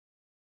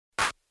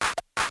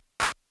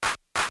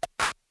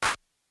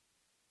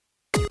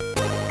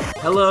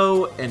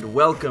Hello and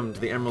welcome to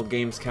the Emerald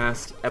Games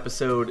Cast,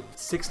 episode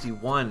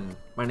 61.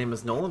 My name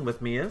is Nolan,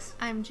 with me is...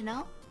 I'm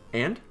Janelle.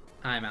 And?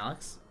 I'm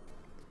Alex.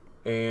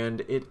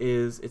 And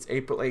it's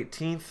April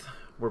 18th.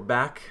 We're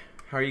back.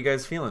 How are you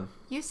guys feeling?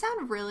 You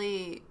sound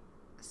really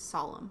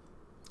solemn.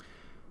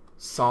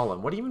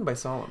 Solemn? What do you mean by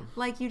solemn?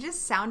 Like, you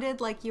just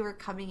sounded like you were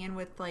coming in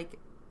with, like,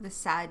 the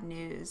sad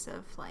news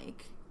of,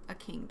 like, a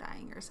king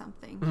dying or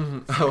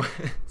something.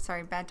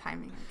 Sorry, bad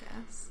timing, I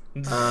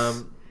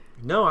guess.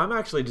 No, I'm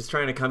actually just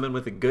trying to come in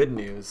with the good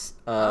news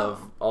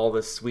of all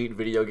the sweet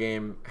video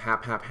game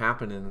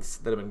happenings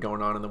that have been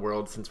going on in the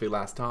world since we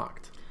last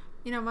talked.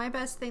 You know, my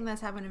best thing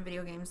that's happened in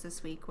video games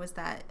this week was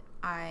that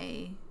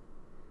I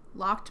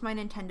locked my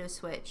Nintendo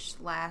Switch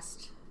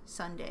last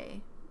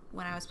Sunday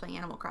when I was playing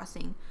Animal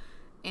Crossing.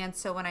 And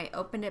so when I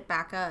opened it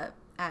back up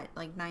at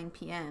like 9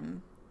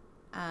 p.m.,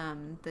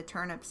 the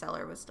turnip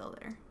seller was still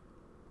there.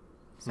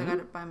 So I got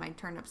to buy my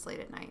turnips late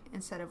at night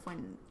instead of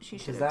when she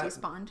should have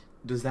despawned.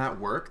 Does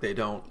that work? They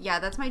don't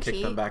that's my kick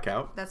cheat. them back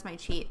out? That's my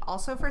cheat.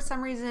 Also, for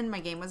some reason,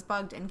 my game was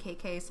bugged and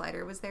KK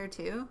Slider was there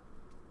too.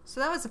 So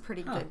that was a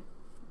pretty good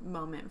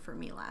moment for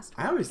me last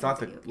week. I always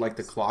thought that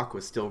the clock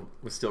was still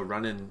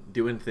running,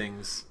 doing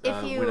things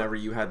whenever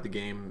you had the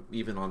game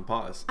even on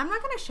pause. I'm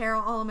not going to share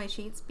all of my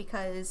cheats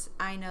because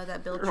I know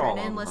that Bill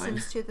Trinan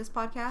listens to this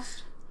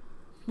podcast.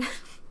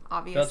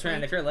 Obviously. Bill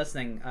Trinan, if you're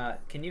listening,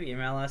 can you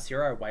email us?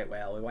 You're our white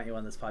whale. We want you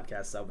on this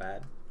podcast so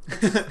bad.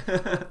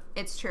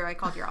 It's true. I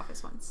called your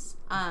office once.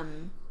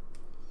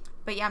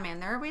 But yeah, man,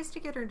 there are ways to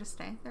get her to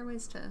stay. There are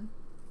ways to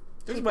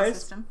cheat the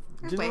system.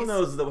 Janelle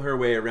knows her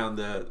way around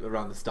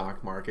the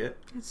stock market.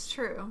 It's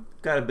true.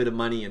 Got a bit of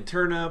money in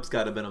turnips.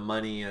 Got a bit of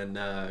money in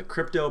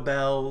crypto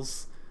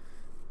bells.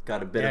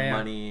 Got a bit of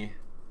money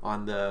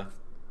on the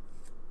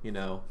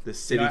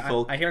city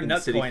folk. I hear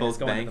Nutcoin is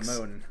going to the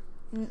moon.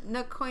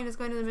 Nutcoin is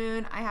going to the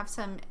moon. I have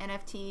some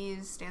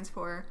NFTs. Stands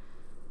for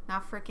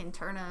not frickin'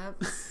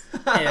 turnips.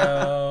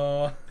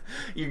 Ew.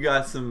 You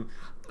got some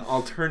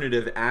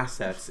alternative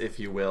assets, if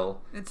you will.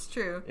 It's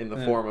true. In the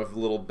form of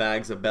little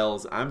bags of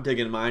bells. I'm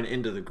digging mine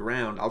into the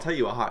ground. I'll tell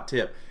you a hot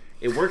tip.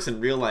 It works in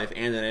real life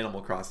and in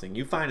Animal Crossing.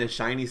 You find a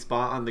shiny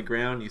spot on the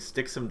ground, you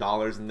stick some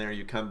dollars in there,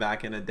 you come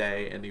back in a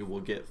day, and you will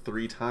get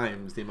 3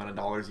 times the amount of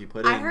dollars you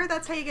put in. I heard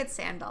that's how you get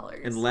sand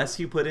dollars. Unless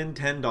you put in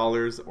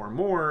 $10 or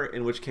more,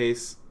 in which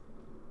case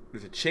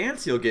there's a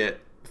chance you'll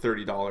get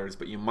 $30,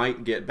 but you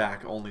might get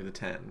back only the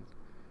 10.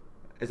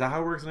 Is that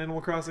how it works in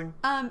Animal Crossing?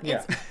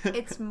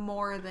 It's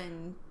more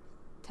than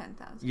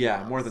 10,000.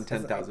 Yeah, more than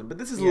 10,000. But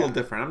this is a little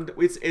different.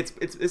 This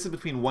is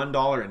between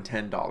 $1 and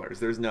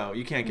 $10.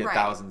 You can't get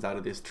thousands out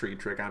of this tree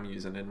trick I'm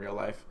using in real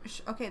life.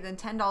 Okay, then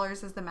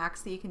 $10 is the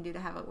max that you can do to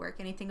have it work.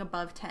 Anything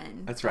above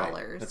 $10 That's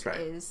right.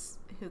 Is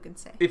who can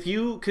say. If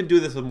you could do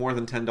this with more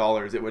than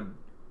 $10, it would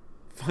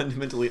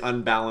fundamentally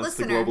unbalance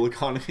the global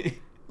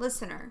economy.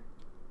 Listener,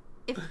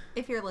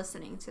 if you're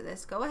listening to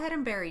this, go ahead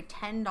and bury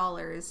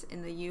 $10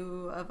 in the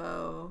U of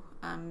O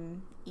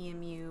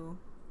EMU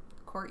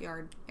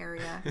courtyard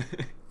area,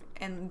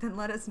 and then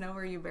let us know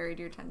where you buried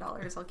your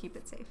 $10. I'll keep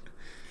it safe.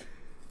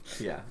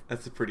 Yeah,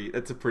 that's a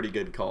pretty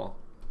good call.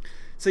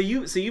 So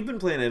you've been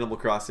playing Animal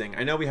Crossing.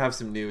 I know we have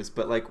some news,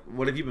 but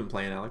what have you been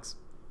playing, Alex?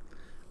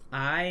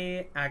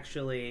 I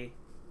actually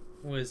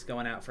was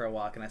going out for a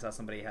walk and I saw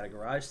somebody had a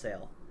garage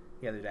sale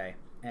the other day,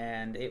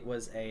 and it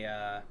was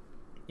a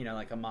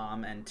a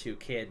mom and 2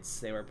 kids.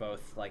 They were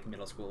both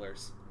middle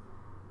schoolers,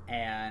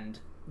 and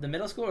the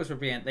middle schoolers were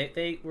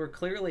they were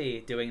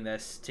clearly doing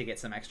this to get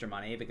some extra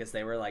money because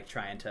they were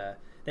trying to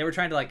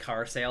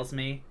car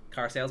salesman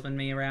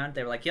me around.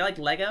 They were like, "You like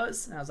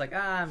Legos?" And I was like,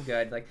 I'm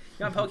good. Like,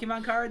 "You want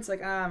Pokemon cards?"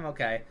 Like, I'm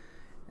okay.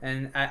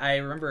 And I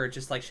remember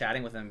just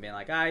chatting with them and being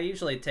like, I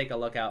usually take a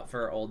look out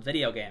for old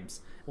video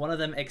games. One of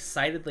them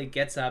excitedly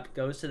gets up,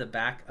 goes to the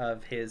back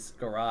of his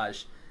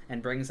garage,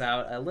 and brings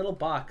out a little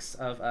box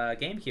of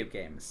GameCube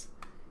games.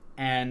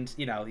 And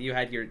you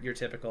had your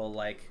typical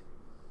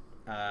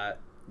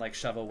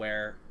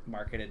shovelware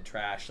marketed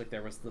trash.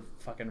 There was the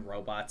fucking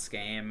Robots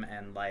game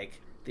and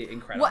the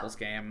Incredibles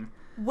game.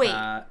 Wait,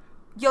 hang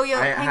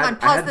on.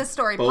 Pause this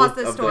story. Both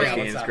of those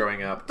games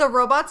growing up. The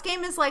Robots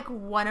game is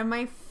one of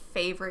my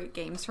favorite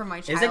games from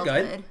my childhood. Is it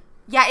good?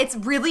 Yeah, it's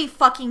really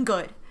fucking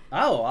good.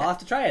 Oh, I'll have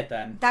to try it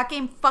then. That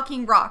game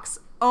fucking rocks.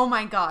 Oh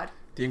my god.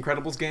 The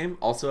Incredibles game,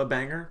 also a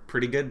banger.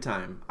 Pretty good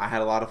time. I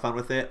had a lot of fun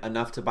with it.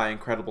 Enough to buy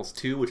Incredibles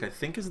 2, which I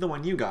think is the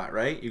one you got,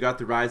 right? You got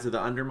the Rise of the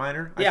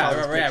Underminer?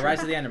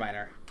 Rise of the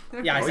Underminer.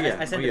 Yeah,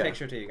 I sent a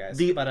picture to you guys.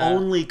 The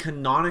only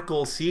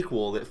canonical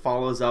sequel that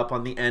follows up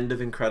on the end of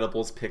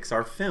Incredibles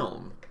Pixar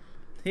film.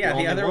 Yeah,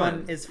 the other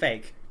one is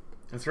fake.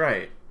 That's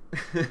right.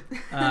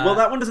 Well,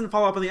 that one doesn't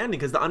follow up on the ending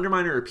because the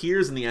Underminer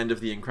appears in the end of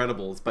the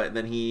Incredibles, but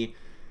then he...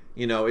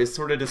 is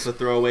sort of just a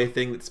throwaway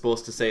thing that's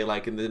supposed to say,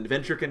 and the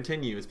adventure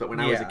continues. But when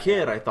I was a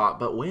kid, I thought,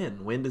 but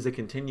when? When does it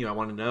continue? I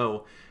want to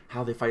know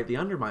how they fight the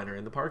Underminer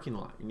in the parking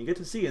lot. And you get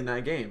to see in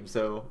that game,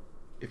 so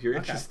if you're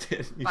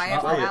interested, you Buy should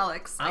it for play it.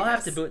 Alex. I'll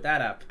have to boot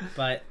that up.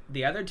 But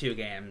the other two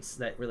games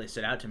that really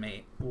stood out to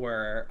me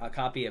were a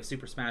copy of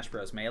Super Smash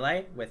Bros.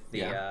 Melee with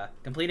the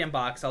complete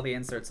inbox, all the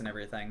inserts and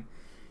everything,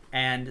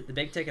 and the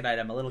big ticket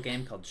item, a little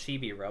game called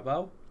Chibi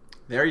Robo.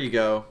 There you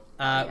go.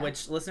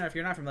 Which, listener, if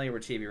you're not familiar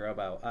with Chibi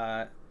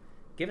Robo,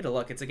 give it a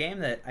look. It's a game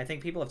that I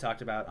think people have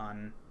talked about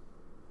on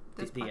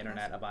the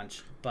internet a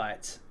bunch,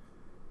 but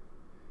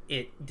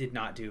it did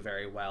not do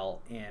very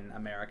well in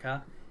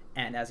America.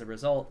 And as a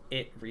result,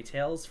 it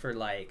retails for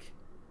like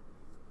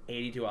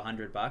 $80 to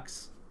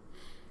 $100,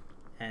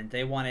 and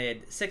they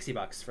wanted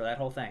 $60 for that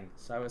whole thing.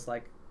 So I was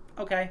like,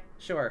 okay,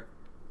 sure,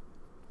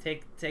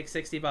 take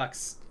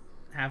 $60,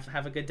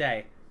 have a good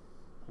day,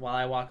 while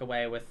I walk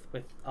away with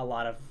a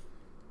lot of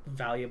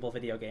valuable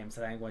video games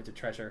that I'm going to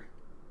treasure.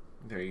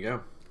 There you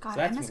go. God, So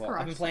that's I miss cool. I've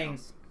been garage playing.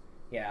 sales.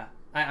 Yeah,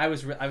 I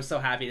was so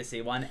happy to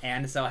see one,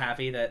 and so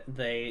happy that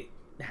they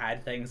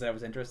had things that I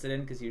was interested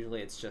in, because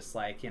usually it's just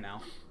like,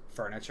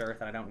 furniture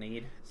that I don't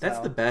need. That's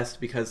So- the best,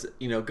 because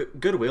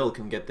Goodwill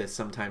can get this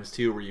sometimes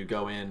too, where you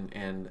go in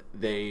and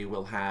they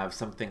will have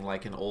something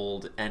like an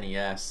old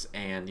NES,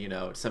 and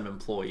some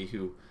employee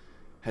who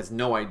has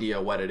no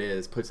idea what it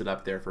is puts it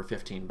up there for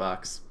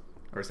 $15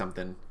 or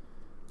something.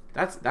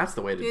 That's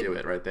the way to do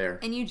it right there.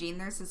 In Eugene,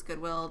 there's this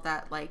Goodwill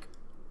that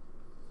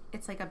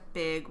it's like a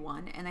big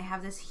one, and they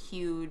have this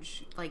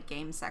huge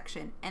game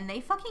section, and they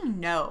fucking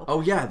know.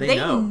 Oh yeah, they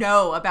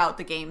know about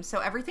the game, so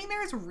everything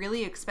there is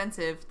really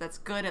expensive. That's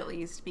good, at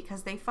least,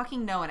 because they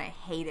fucking know, and I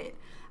hate it.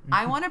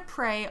 I want to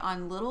prey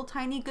on little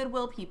tiny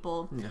Goodwill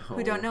people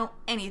who don't know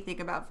anything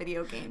about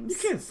video games.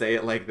 You can't say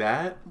it like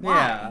that.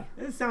 Why?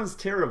 It sounds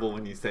terrible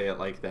when you say it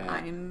like that.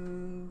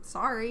 I'm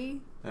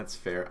sorry. That's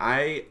fair.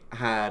 I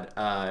had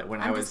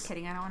when I I'm was just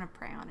kidding. I don't want to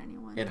prey on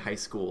anyone. in high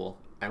school,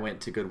 I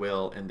went to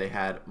Goodwill, and they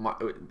had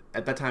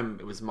at that time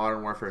it was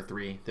Modern Warfare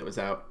 3 that was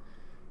out,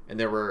 and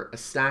there were a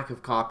stack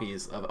of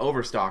copies of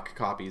overstock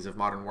copies of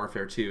Modern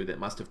Warfare 2 that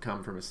must have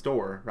come from a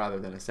store rather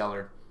than a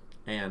seller,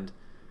 and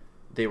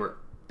there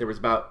was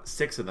about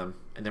 6 of them,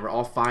 and they were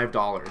all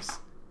 $5,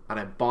 and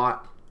I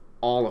bought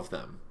all of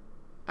them,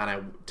 and I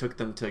took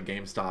them to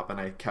GameStop, and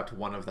I kept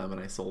one of them, and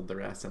I sold the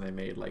rest, and I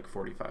made like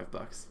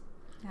 $45.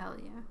 Hell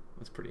yeah. It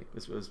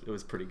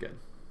was pretty good.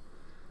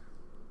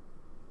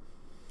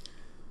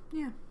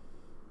 Yeah.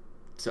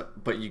 So,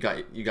 but you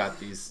got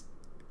these.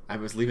 I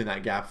was leaving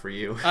that gap for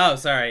you. Oh,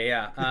 sorry.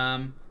 Yeah.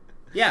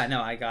 Yeah.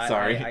 No, I got.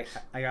 Sorry.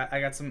 I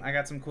got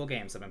some cool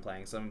games I've been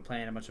playing. So I'm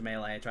playing a bunch of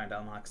Melee, trying to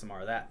unlock some more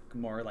of that,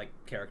 more like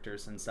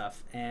characters and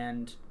stuff,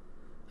 and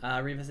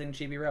revisiting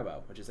Chibi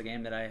Robo, which is a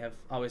game that I have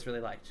always really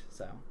liked.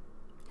 So.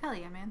 Hell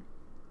yeah, man.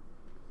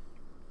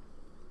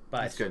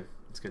 But That's good.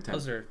 It's good time.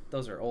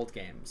 those are old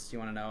games. Do you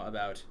want to know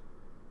about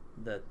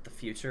the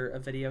future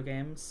of video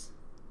games?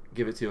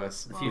 Give it to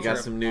us. The Well, future You got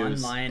of some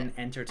news. online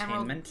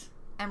entertainment.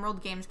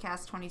 Emerald Games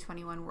Cast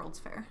 2021 World's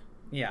Fair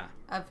Yeah.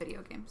 of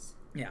video games.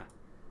 Yeah,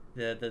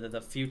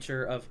 the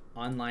future of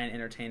online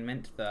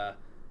entertainment, the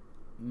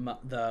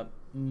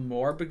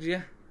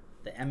MMORPG,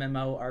 the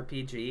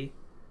MMORPG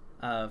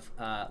of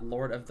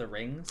Lord of the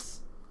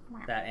Rings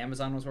that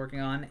Amazon was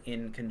working on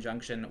in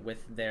conjunction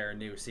with their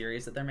new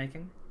series that they're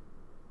making.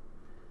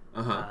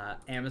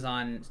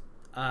 Amazon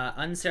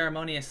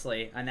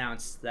unceremoniously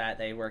announced that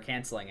they were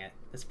canceling it.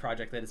 This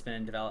project that has been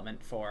in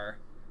development for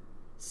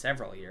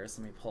several years.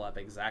 Let me pull up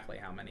exactly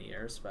how many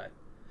years, but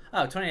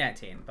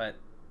 2019. But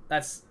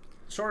that's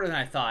shorter than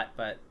I thought,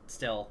 but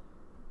still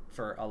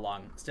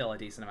still a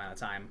decent amount of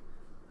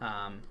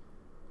time.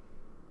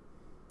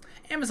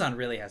 Amazon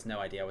really has no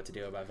idea what to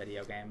do about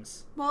video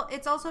games. Well,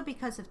 it's also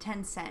because of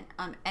Tencent,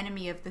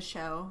 enemy of the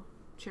show,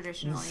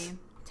 traditionally.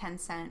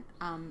 Tencent,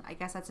 I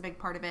guess that's a big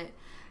part of it.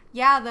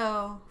 Yeah,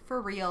 though,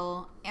 for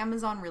real,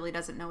 Amazon really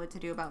doesn't know what to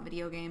do about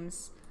video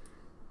games.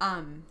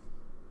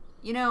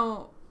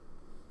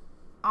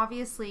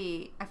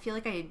 Obviously, I feel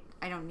like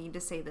I don't need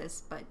to say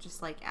this, but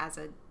just as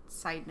a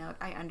side note,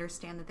 I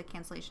understand that the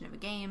cancellation of a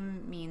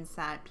game means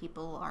that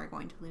people are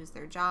going to lose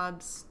their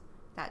jobs.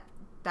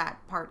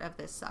 That part of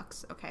this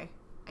sucks, okay?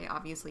 I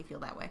obviously feel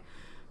that way.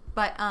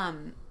 But,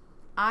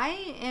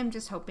 I am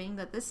just hoping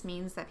that this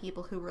means that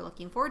people who were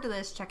looking forward to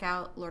this check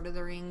out Lord of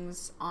the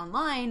Rings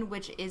Online,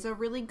 which is a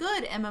really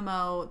good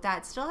MMO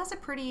that still has a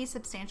pretty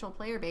substantial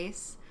player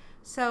base.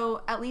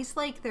 So at least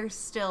there's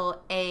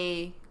still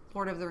a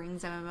Lord of the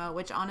Rings MMO,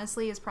 which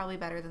honestly is probably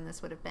better than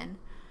this would have been.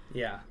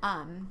 Yeah.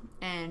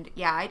 And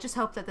yeah, I just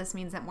hope that this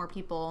means that more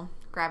people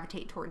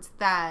gravitate towards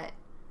that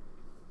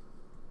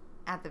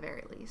at the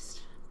very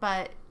least.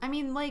 But I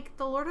mean,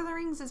 the Lord of the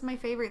Rings is my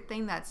favorite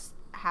thing that's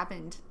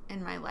happened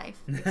in my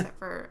life, except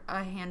for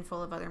a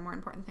handful of other more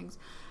important things.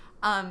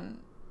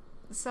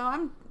 So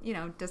I'm,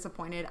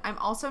 disappointed. I'm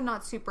also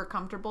not super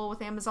comfortable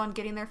with Amazon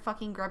getting their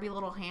fucking grubby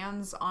little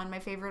hands on my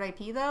favorite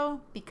IP,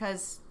 though,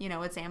 because,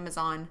 it's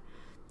Amazon,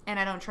 and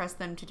I don't trust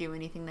them to do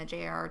anything that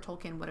J.R.R.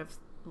 Tolkien would have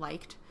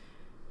liked.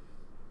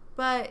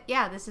 But,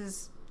 yeah, this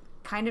is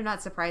kind of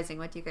not surprising.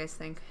 What do you guys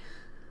think?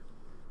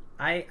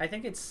 I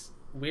think it's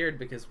weird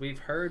because we've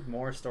heard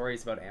more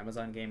stories about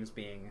Amazon games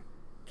being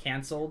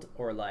canceled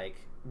or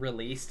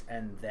released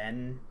and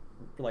then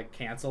like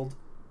canceled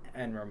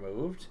and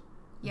removed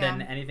Yeah.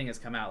 than anything has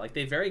come out. Like,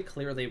 they very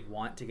clearly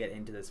want to get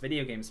into this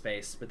video game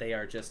space, but they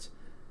are just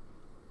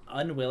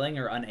unwilling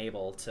or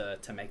unable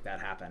to make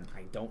that happen.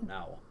 I don't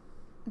know.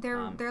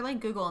 They're like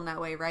Google in that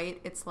way, right?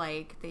 It's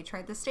like they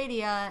tried the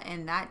Stadia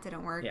and that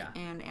didn't work, Yeah.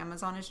 and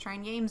Amazon is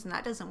trying games and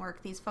that doesn't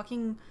work. These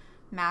fucking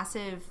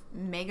massive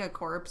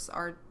megacorps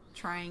are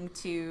trying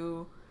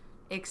to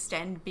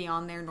extend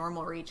beyond their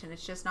normal reach, and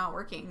it's just not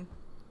working.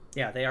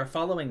 Yeah, they are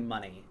following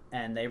money,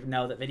 and they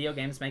know that video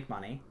games make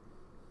money,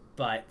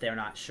 but they're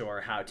not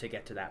sure how to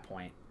get to that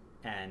point,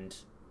 and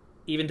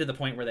even to the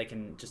point where they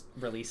can just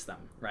release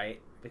them,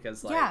 right?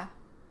 Because like, Yeah.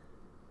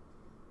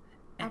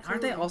 and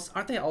Absolutely.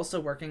 aren't they also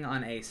working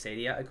on a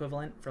Stadia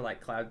equivalent for like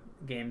cloud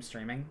game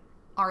streaming?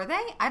 Are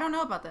they? I don't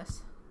know about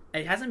this.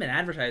 It hasn't been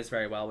advertised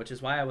very well, which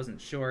is why I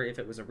wasn't sure if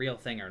it was a real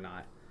thing or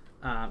not,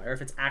 or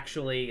if it's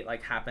actually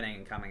like happening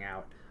and coming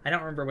out. I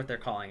don't remember what they're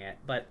calling it,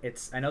 but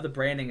I know the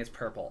branding is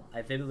purple.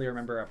 I vividly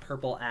remember a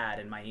purple ad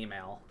in my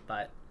email,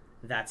 but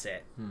that's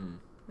it.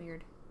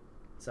 Weird.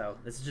 So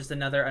this is just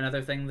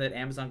another thing that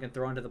Amazon can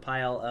throw into the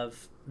pile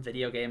of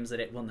video games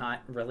that it will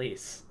not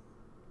release.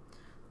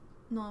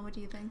 Noel, what do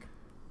you think?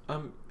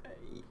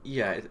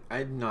 Yeah,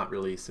 I'm not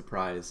really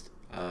surprised.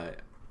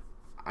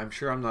 I'm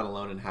sure I'm not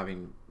alone in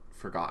having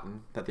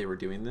forgotten that they were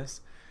doing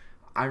this.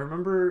 I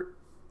remember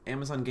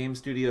Amazon Game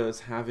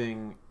Studios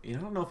having, I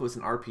don't know if it was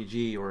an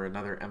RPG or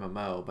another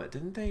MMO, but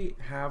didn't they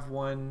have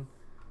a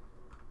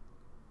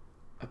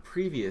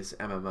previous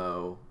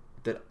MMO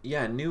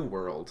New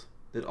World,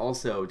 that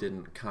also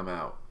didn't come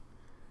out?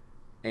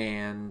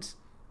 And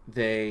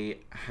they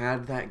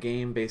had that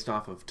game based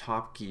off of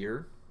Top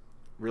Gear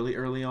really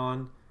early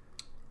on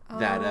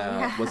that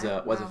yeah. was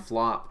a Wow.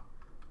 flop.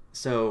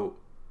 So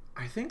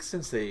I think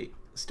since they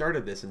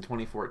started this in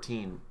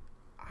 2014,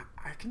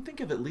 I can think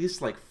of at least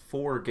like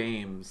 4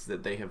 games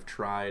that they have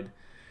tried.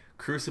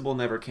 Crucible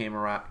never came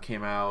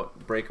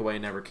out. Breakaway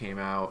never came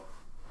out.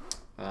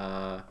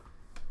 And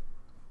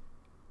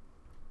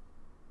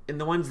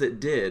the ones that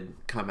did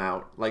come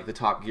out, like the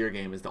Top Gear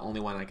game is the only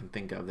one I can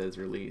think of that is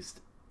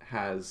released,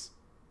 has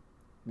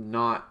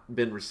not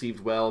been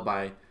received well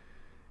by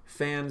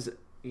fans,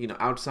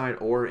 outside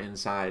or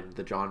inside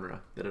the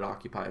genre that it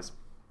occupies.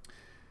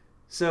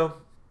 So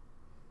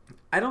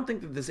I don't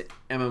think that this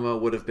MMO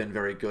would have been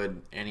very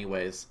good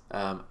anyways.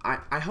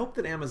 I hope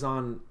that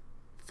Amazon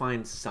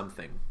finds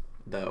something,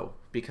 though,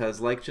 because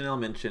like Janelle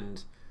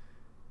mentioned,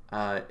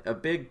 a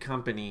big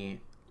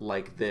company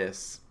like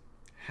this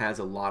has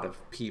a lot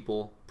of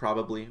people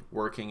probably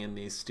working in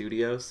these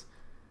studios.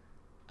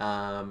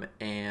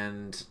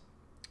 And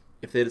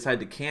if they decide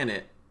to can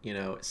it,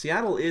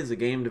 Seattle is a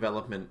game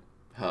development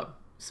hub,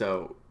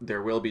 so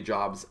there will be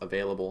jobs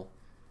available.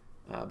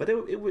 But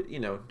it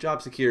would,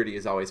 job security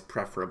is always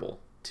preferable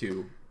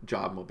to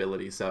job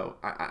mobility. So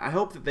I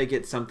hope that they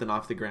get something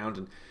off the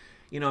ground,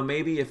 and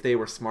maybe if they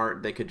were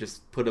smart, they could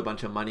just put a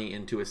bunch of money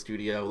into a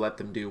studio, let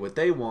them do what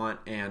they want,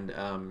 and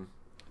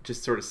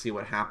just sort of see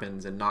what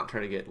happens, and not try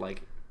to get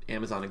like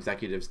Amazon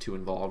executives too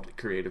involved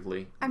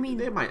creatively. I mean,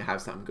 they might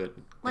have something good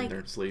like, in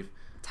their sleeve.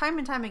 Time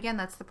and time again,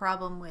 that's the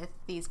problem with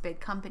these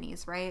big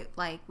companies, right?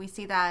 Like, we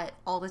see that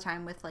all the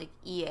time with like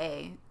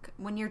EA.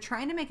 When you're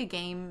trying to make a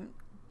game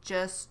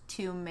just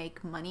to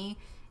make money,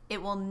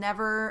 it will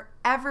never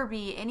ever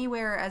be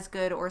anywhere as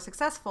good or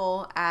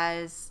successful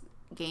as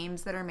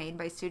games that are made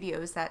by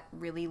studios that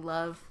really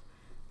love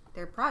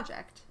their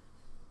project,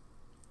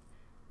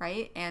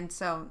 right? And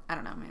so I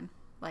don't know, man,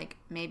 like,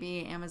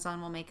 maybe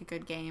Amazon will make a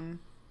good game,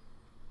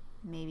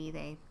 maybe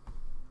they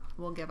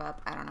will give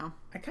up. I don't know.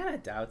 I kind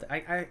of doubt that.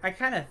 I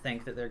kind of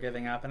think that they're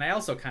giving up, and I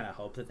also kind of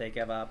hope that they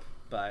give up,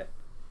 but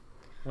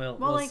we'll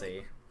like,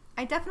 see.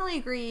 I definitely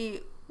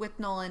agree with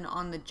Nolan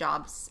on the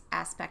jobs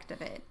aspect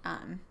of it.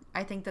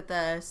 I think that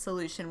the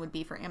solution would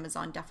be for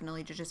Amazon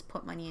definitely to just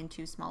put money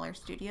into smaller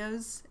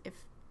studios, if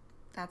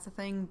that's a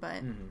thing,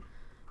 but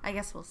I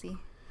guess we'll see. I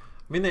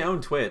mean, they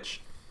own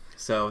Twitch,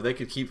 so they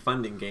could keep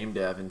funding game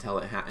dev until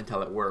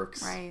it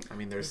works. Right. I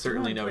mean, there's They do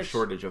certainly own no Twitch.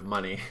 shortage of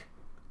money.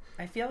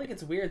 I feel like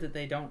it's weird that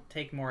they don't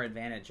take more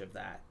advantage of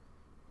that.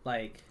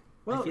 Like,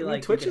 Well, I feel I mean,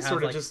 like Twitch you could is have,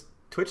 sort of like, just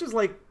Twitch is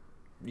like,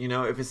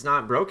 if it's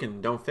not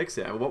broken, don't fix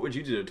it. What would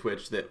you do to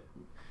Twitch that?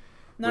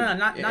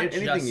 not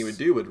anything just, you would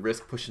do would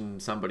risk pushing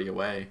somebody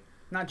away.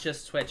 Not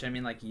just Twitch. I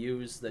mean, like,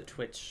 use the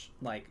Twitch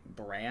like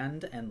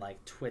brand and like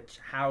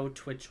how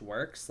Twitch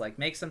works. Like,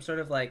 make some sort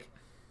of like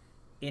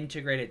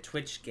integrated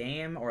Twitch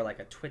game or like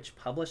a Twitch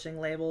publishing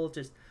label.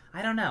 Just,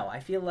 I don't know. I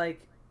feel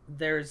like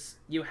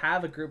you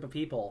have a group of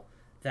people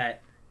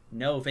that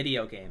know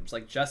video games.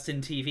 Like,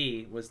 Justin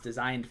TV was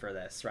designed for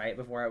this, right?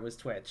 Before it was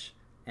Twitch.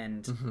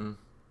 And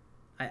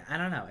I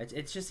don't know.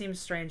 It just seems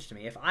strange to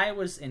me. If I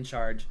was in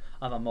charge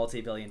of a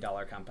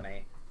multi-billion-dollar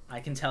company, I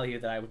can tell you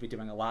that I would be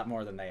doing a lot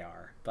more than they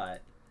are.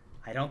 But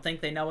I don't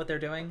think they know what they're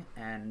doing,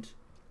 and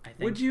I think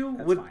Would you?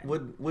 that's Would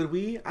fine. would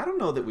we? I don't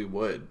know that we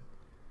would.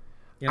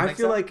 You don't I think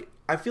feel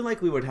so?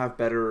 like we would have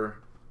better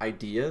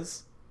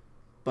ideas,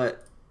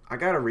 but I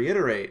gotta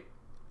reiterate,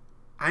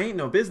 I ain't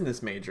no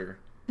business major.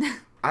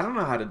 I don't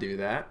know how to do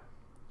that.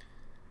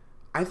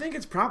 I think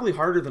it's probably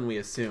harder than we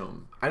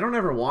assume. I don't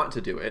ever want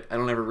to do it. I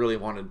don't ever really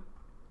want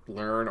to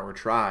learn or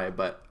try,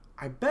 but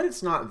I bet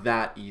it's not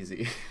that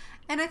easy.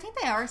 And I think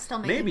they are still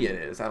making... Maybe it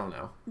is. I don't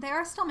know. They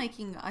are still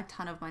making a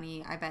ton of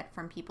money, I bet,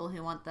 from people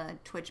who want the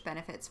Twitch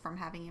benefits from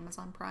having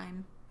Amazon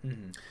Prime.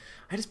 Mm-hmm.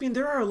 I just mean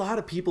there are a lot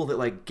of people that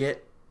like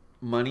get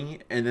money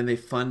and then they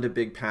fund a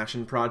big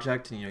passion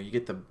project, and you know, you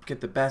get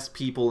the best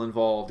people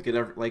involved,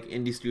 get like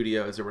indie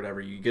studios or whatever.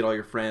 You get all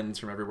your friends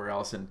from everywhere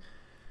else, and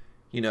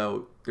you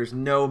know, there's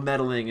no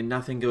meddling and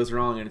nothing goes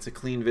wrong and it's a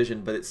clean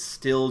vision, but it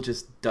still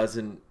just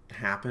doesn't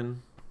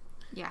happen.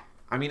 Yeah.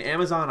 I mean,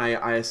 Amazon,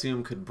 I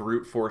assume, could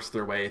brute force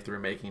their way through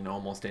making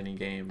almost any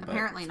game. But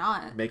apparently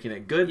not. Making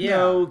it good, Yeah.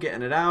 though,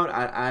 getting it out,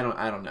 I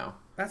don't know.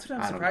 That's what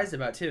I'm surprised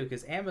about, too,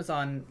 because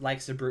Amazon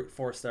likes to brute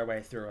force their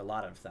way through a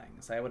lot of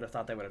things. I would have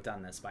thought they would have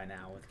done this by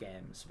now with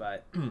games,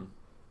 but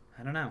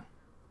I don't know.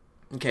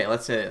 Okay,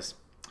 let's say this.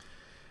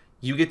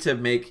 You get to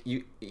make...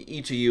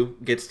 each of you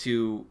gets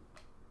to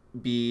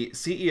be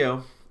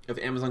CEO of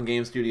Amazon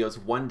Game Studios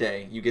one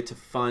day. You get to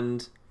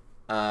fund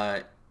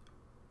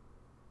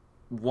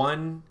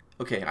one...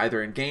 Okay,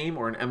 either a game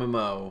or an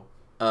MMO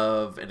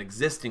of an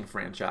existing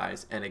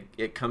franchise, and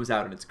it comes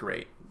out and it's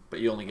great, but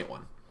you only get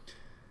one.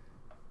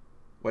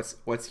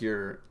 What's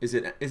your... Is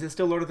it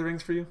still Lord of the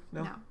Rings for you?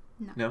 No?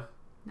 No?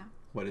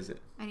 What is it?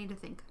 I need to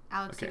think.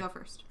 Alex, Okay. you go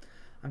first.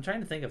 I'm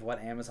trying to think of what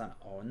Amazon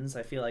owns.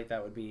 I feel like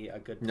that would be a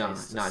good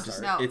place to not start.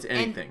 just... No, It's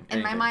anything. In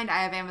my anything. mind,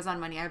 I have Amazon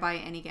money. I buy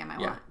any game I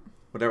Yeah.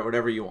 want.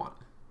 Whatever you want.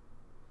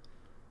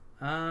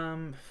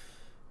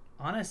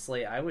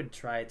 Honestly, I would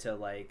try to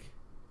like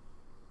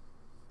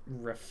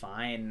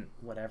refine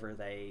whatever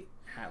they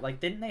have. Like,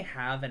 didn't they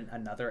have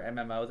another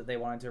MMO that they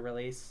wanted to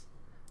release?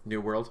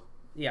 New World?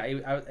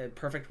 Yeah,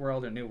 Perfect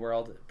World or New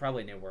World?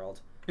 Probably New World.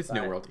 It's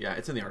New World. Yeah,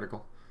 it's in the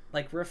article.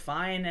 Like,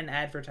 refine and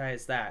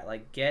advertise that.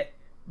 Like, get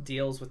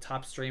deals with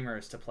top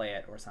streamers to play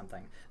it or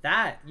something.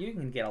 That, you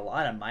can get a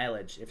lot of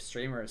mileage if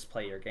streamers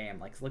play your game.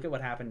 Like, look at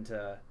what happened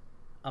to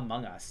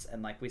Among Us.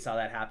 And, like, we saw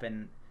that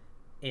happen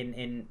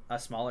in a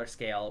smaller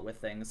scale with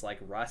things like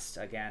Rust,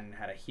 again,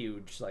 had a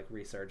huge, like,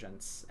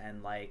 resurgence.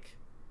 And, like,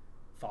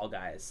 Fall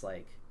Guys.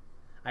 Like,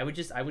 I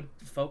would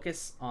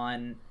focus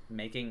on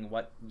making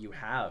what you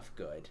have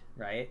good,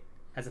 right?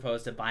 As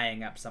opposed to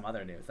buying up some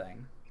other new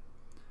thing.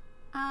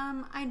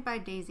 I'd buy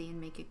Daisy and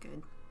make it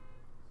good.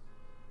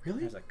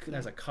 Really?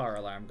 There's a car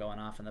alarm going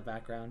off in the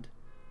background.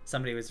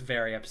 Somebody was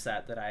very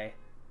upset that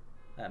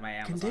my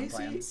Amazon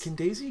plans. Can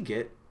Daisy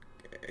get...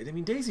 I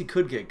mean, Daisy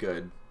could get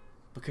good.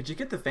 But could you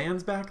get the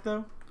fans back,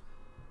 though?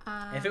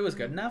 If it was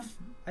good enough,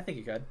 I think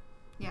you could.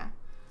 Yeah.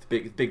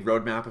 The big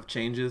roadmap of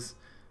changes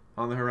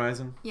on the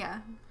horizon.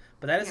 Yeah.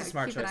 But that is Yeah, a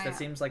smart keep an choice. eye That out.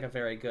 seems like a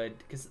very good...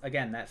 Because,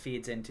 again, that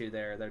feeds into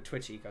their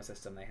Twitch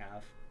ecosystem they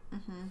have.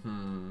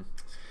 Mm-hmm.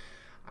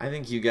 I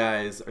think you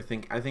guys I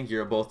think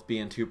you're both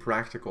being too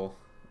practical.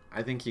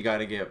 I think you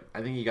gotta get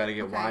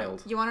Okay.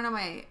 wild. You want to know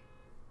my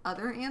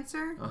other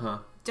answer? Uh-huh.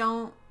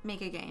 Don't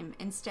make a game.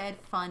 Instead,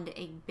 fund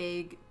a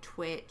big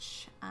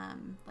Twitch,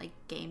 like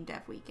game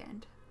dev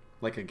weekend.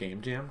 Like a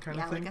game jam kind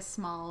Yeah, of thing? like a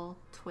small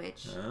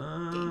Twitch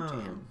Oh. game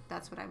jam.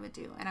 That's what I would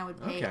do, and I would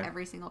pay Okay.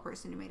 every single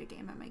person who made a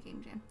game at my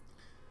game jam.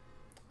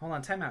 Hold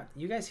on, time out.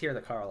 You guys hear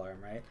the car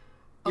alarm, right?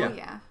 Oh Yeah.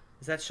 yeah,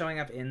 Is that showing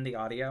up in the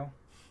audio?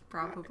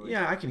 probably.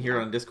 Yeah, I can hear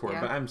it on Discord,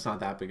 Yeah. but it's not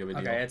that big of a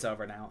deal. Okay, it's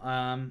over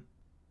now.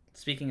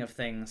 Speaking of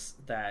things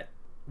that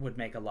would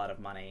make a lot of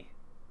money,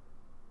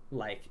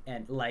 like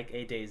a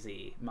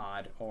DayZ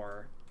mod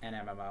or an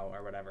MMO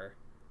or whatever.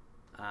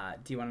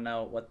 Do you want to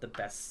know what the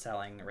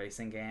best-selling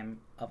racing game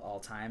of all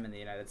time in the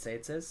United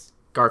States is?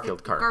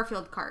 Garfield Kart.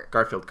 Garfield Kart.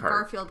 Garfield Kart.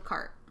 Garfield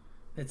Kart.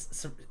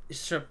 It's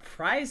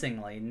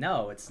surprisingly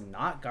no, it's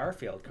not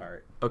Garfield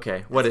Kart.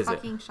 Okay, what is it?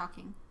 Fucking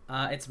shocking.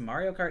 It's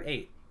Mario Kart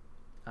 8,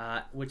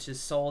 which has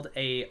sold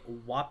a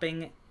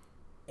whopping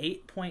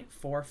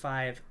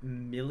 8.45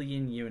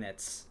 million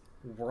units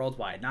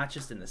worldwide, not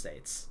just in the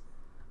States.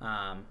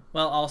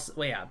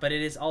 But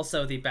it is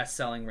also the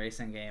best-selling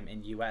racing game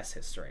in U.S.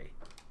 history.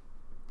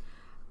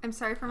 I'm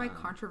sorry for my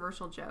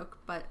controversial joke,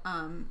 but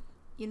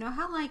you know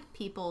how like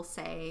people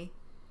say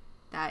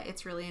that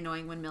it's really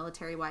annoying when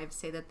military wives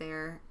say that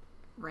they're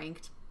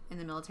ranked in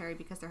the military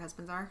because their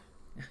husbands are?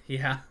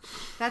 Yeah.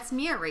 That's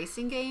me at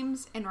racing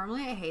games, and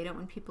normally I hate it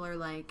when people are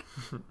like,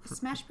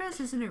 Smash Bros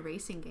isn't a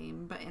racing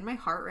game, but in my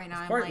heart right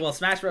now I'm like, Well,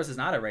 Smash Bros is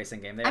not a racing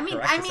game. They are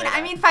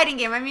I mean fighting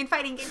game.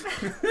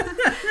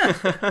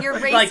 You're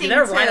racing. Like,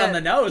 they're to, right on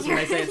the nose when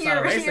they say it's not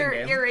a racing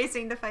game. You're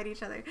racing to fight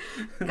each other.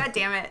 God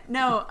damn it.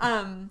 No,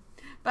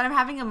 but I'm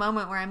having a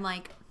moment where I'm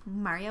like,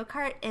 Mario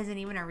Kart isn't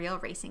even a real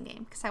racing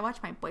game because I watch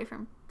my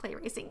boyfriend play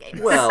racing games.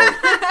 Well,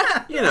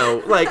 you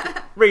know, like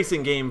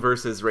racing game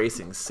versus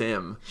racing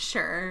sim.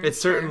 Sure.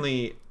 It's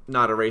certainly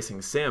not a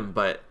racing sim,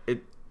 but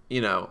it, you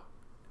know,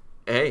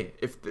 hey,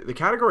 if the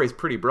category is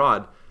pretty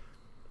broad.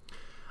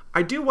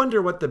 I do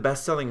wonder what the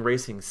best-selling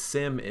racing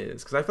sim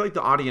is, because I feel like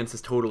the audience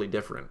is totally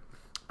different.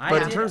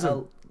 But in terms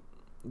of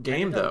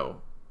game, though...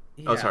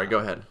 Oh, sorry, go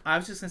ahead. I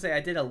was just going to say, I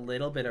did a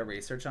little bit of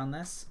research on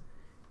this,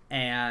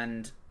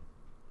 and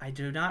I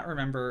do not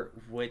remember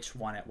which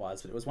one it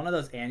was, but it was one of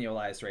those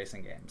annualized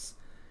racing games.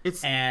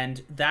 It's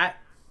And that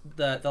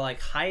the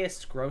like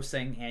highest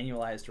grossing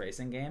annualized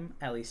racing game,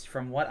 at least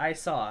from what I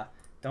saw,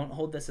 don't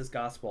hold this as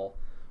gospel,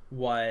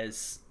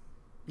 was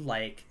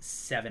like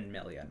 7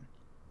 million.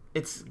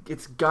 it's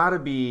got to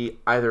be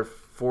either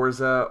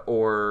Forza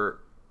or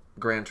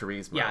Gran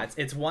Turismo. Yeah,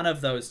 it's one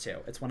of those two.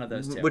 It's one of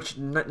those two. Which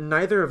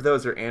neither of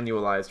those are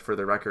annualized for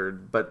the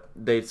record, but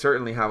they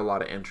certainly have a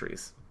lot of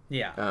entries.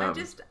 Yeah. I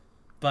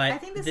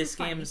But think this this is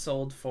game funny.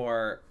 sold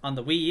for, on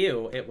the Wii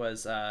U, it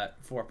was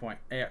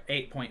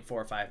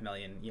 8.45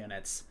 million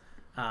units.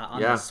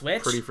 On Yeah, the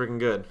Switch, pretty freaking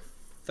good.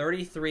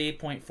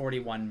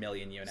 33.41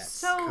 million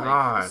units.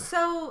 God.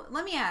 So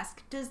let me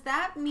ask, does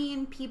that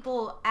mean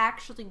people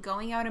actually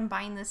going out and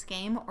buying this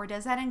game, or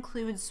does that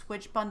include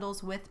Switch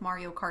bundles with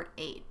Mario Kart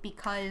 8?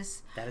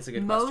 Because That is a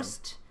good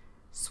most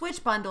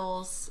Switch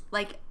bundles,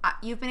 like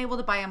you've been able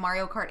to buy a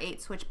Mario Kart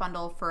 8 Switch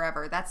bundle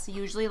forever. That's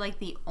usually like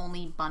the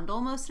only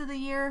bundle most of the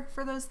year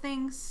for those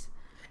things.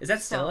 Is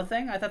that still So- a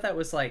thing? I thought that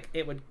was like,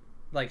 it would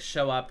like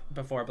show up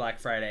before Black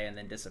Friday and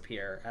then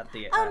disappear at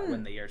the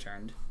when the year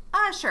turned.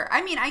 Sure.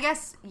 I mean, I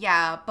guess,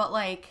 yeah, but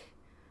like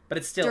But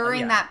it's still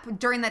during yeah.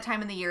 that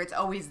time of the year, it's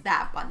always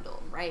that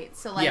bundle, right?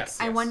 So like, Yes,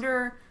 I yes.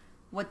 wonder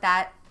what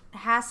that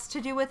has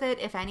to do with it,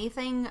 if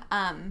anything.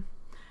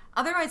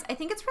 Otherwise, I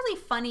think it's really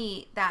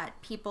funny that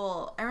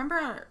people. I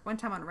remember one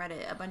time on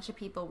Reddit, a bunch of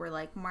people were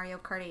like, "Mario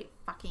Kart 8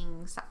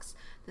 fucking sucks.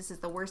 This is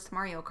the worst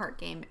Mario Kart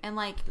game," and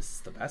like, This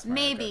is the best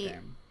Mario Kart maybe,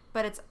 game.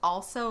 but it's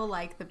also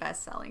like the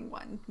best-selling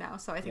one now.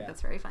 So I think Yeah.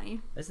 that's very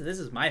funny. This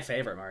is my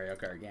favorite Mario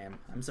Kart game.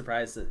 I'm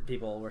surprised that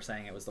people were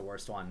saying it was the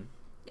worst one.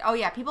 Oh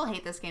yeah, people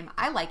hate this game.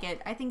 I like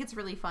it. I think it's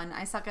really fun.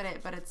 I suck at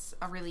it, but it's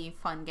a really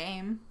fun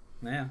game.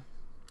 Yeah.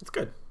 It's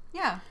good.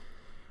 Yeah.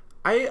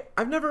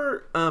 I've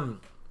never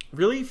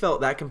really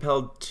felt that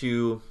compelled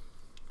to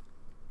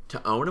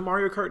own a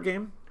Mario Kart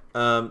game,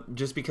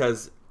 just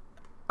because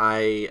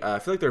I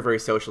feel like they're very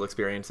social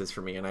experiences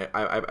for me, and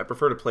I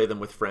prefer to play them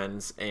with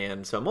friends,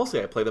 and so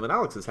mostly I play them at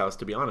Alex's house,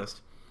 to be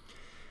honest.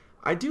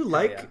 I do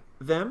like yeah.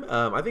 them.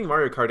 I think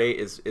Mario Kart 8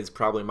 is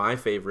probably my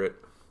favorite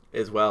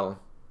as well,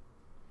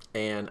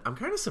 and I'm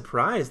kind of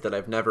surprised that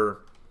I've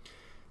never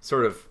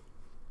sort of,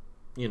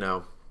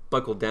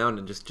 buckled down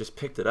and just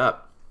picked it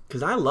up,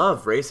 because I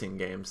love racing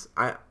games.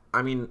 I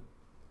mean,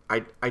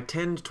 I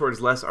tend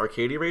towards less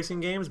arcadey racing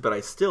games, but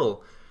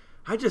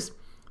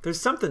there's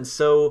something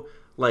so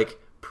like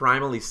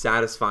primally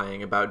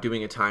satisfying about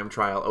doing a time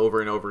trial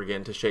over and over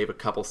again to shave a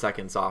couple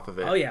seconds off of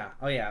it. Oh yeah.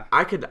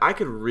 I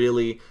could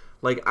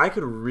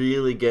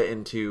really get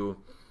into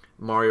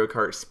Mario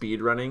Kart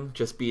speedrunning,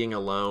 just being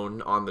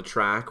alone on the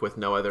track with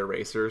no other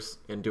racers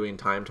and doing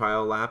time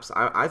trial laps.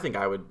 I think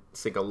I would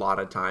sink a lot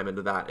of time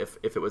into that if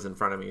it was in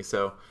front of me.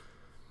 So,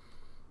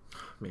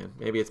 man,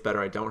 maybe it's better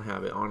I don't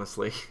have it,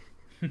 honestly.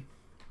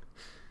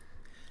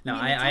 No,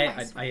 I mean, it's on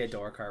my I Switch.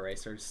 adore car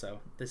racers.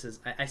 So this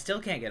is I still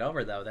can't get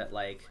over though that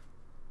like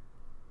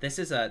this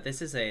is a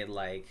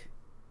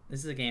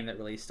game that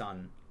released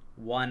on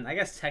one, I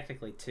guess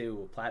technically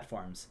two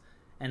platforms,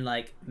 and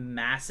like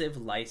massive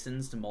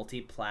licensed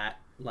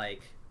multi-plat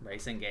like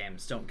racing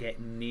games don't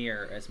get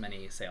near as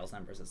many sales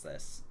numbers as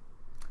this.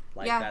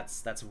 Like Yeah.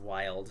 that's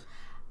wild.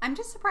 I'm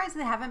just surprised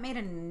they haven't made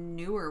a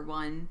newer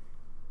one.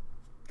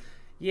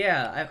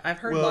 Yeah, I've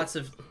heard Well- lots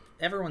of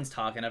everyone's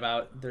talking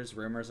about. There's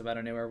rumors about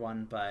a newer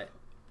one, but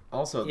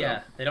Also, yeah,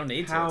 though, they don't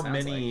need to. how it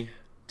sounds many? like.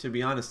 To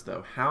be honest,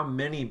 though, how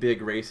many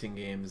big racing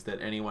games that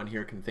anyone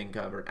here can think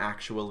of are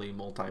actually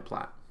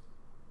multi-plat?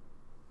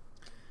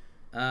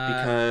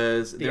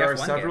 Because The there are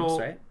F1 several.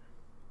 games, right?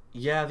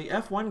 Yeah, the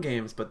F1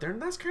 games, but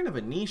that's kind of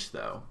a niche,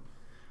 though.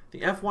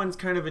 The F1's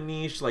kind of a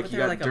niche. Like But you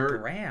they're got like dirt. a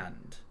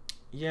brand.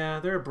 Yeah,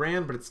 they're a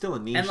brand, but it's still a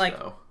niche, And like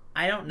though.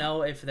 I don't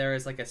know if there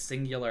is like a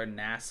singular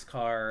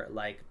NASCAR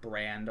like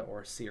brand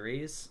or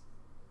series,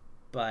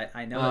 but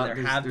I know that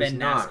there have there's been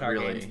not NASCAR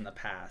really. games in the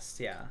past.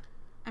 Yeah.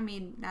 I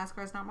mean,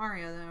 NASCAR's not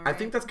Mario, though, I right?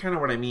 think that's kind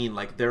of what I mean.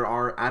 Like, there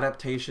are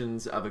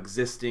adaptations of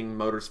existing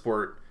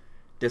motorsport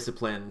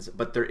disciplines,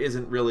 but there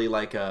isn't really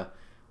like a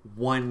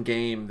one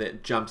game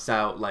that jumps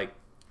out like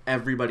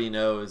everybody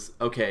knows,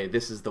 okay,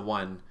 this is the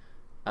one.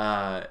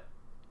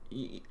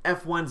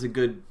 F1's a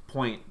good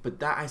point, but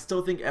that I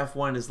still think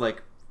F1 is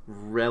like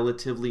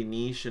relatively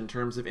niche in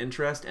terms of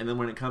interest. And then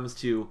when it comes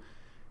to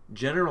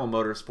general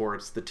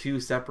motorsports, the two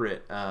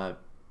separate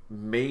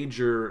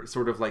major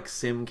sort of like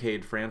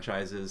Simcade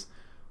franchises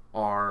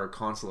are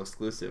console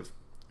exclusive.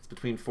 It's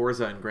between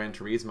Forza and Gran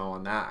Turismo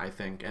on that, I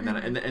think, and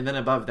then and then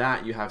above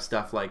that you have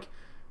stuff like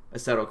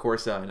Assetto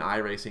Corsa and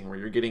iRacing, where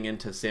you're getting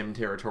into sim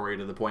territory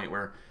to the point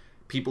where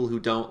people who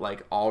don't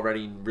like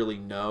already really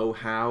know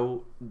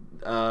how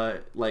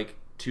like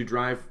to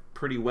drive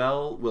pretty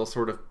well will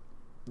sort of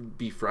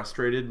be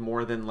frustrated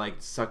more than like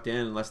sucked in,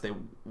 unless they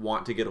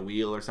want to get a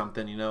wheel or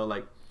something,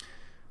 like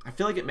I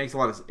feel like it makes a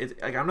lot of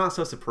like I'm not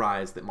so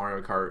surprised that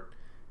Mario Kart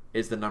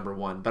is the number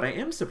one, but I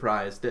am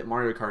surprised that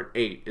Mario Kart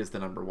 8 is the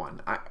number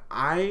one.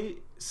 I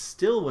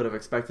still would have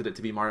expected it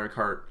to be Mario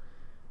Kart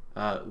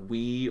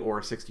Wii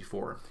or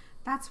 64.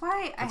 That's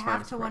why I That's why I'm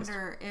have to surprised.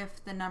 wonder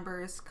if the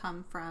numbers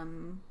come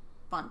from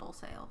bundle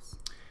sales.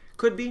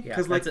 Could be Yeah,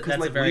 because that's a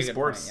very Wii good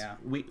Sports,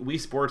 point, Wii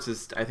Sports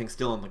is I think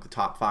still in like the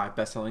top 5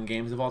 best-selling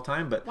games of all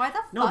time. But Why the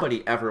fuck?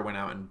 nobody ever went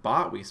out and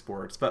bought Wii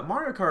Sports. But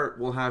Mario Kart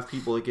will have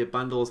people that get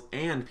bundles,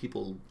 and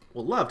people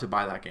will love to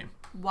buy that game.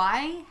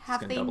 Why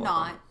have gonna they double up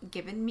on not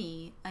given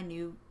me a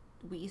new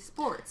Wii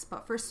Sports,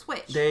 but for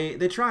Switch? They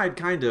tried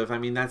kind of. I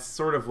mean, that's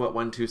sort of what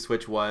 1-2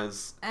 Switch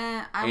was.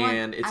 I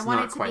and it's want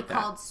not it to quite be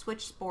that. called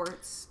Switch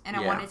Sports, and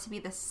I Yeah. want it to be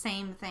the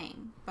same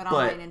thing, but on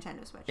But my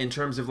Nintendo Switch. In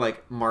terms of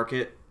like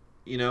market,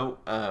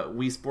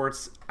 Wii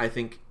Sports I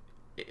think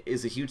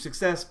is a huge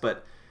success.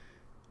 But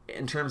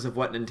in terms of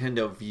what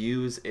Nintendo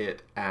views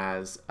it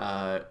as,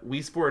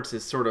 Wii Sports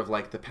is sort of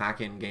like the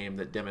pack-in game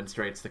that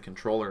demonstrates the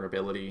controller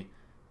ability,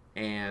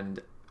 and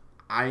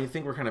I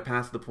think we're kind of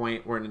past the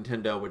point where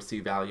Nintendo would see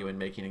value in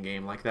making a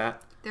game like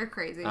that. They're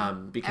crazy.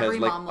 Because Every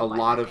like mom a will buy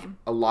lot that of game.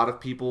 a lot of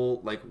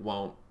people like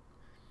won't.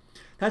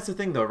 That's the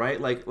thing though,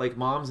 right? Like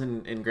moms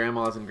and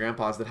grandmas and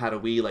grandpas that had a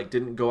Wii like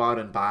didn't go out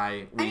and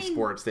buy Wii mean,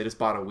 Sports. They just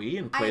bought a Wii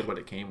and played I- what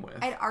it came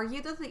with. I'd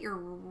argue though that you're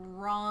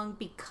wrong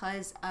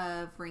because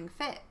of Ring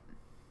Fit.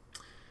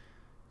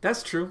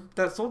 That's true.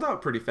 That sold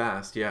out pretty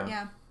fast. Yeah.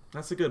 Yeah.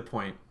 That's a good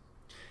point.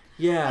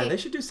 Yeah, Hey. they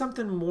should do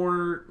something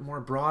more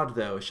broad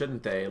though,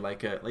 shouldn't they?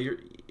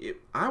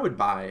 I would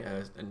buy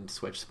a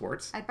Switch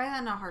Sports. I'd buy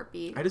that in a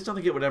heartbeat. I just don't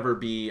think it would ever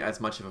be as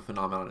much of a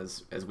phenomenon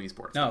as Wii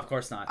Sports. No, of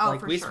course not. Oh,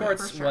 like for Wii sure,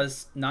 Sports for sure.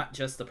 was not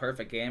just the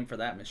perfect game for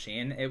that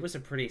machine. It was a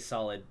pretty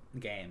solid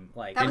game.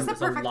 Like That was there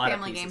the perfect a lot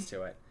family of pieces game.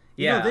 to it.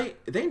 You Yeah, know,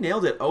 they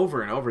nailed it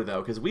over and over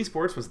though, because Wii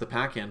Sports was the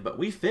pack-in, but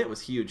Wii Fit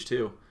was huge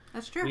too.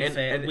 That's true. Wii And-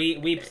 Fit. and-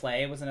 Wii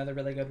Play was another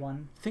really good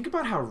one. Think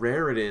about how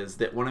rare it is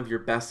that one of your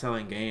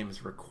best-selling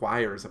games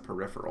requires a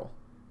peripheral,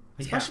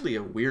 Yeah. especially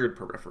a weird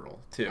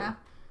peripheral too. Yeah.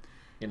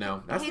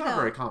 That's Hey, not though,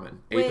 very common.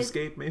 Ape with-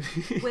 Escape maybe.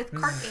 With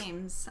kart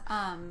games,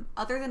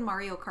 other than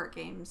Mario Kart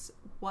games,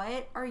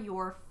 what are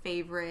your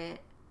favorite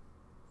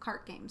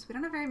kart games? We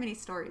don't have very many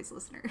stories,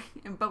 listener,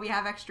 but we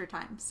have extra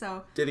time.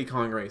 So, Diddy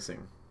Kong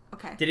Racing.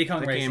 okay. Diddy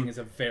Kong That Racing game- is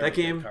a very that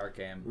game- good kart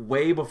game.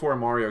 Way before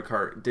Mario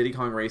Kart, Diddy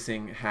Kong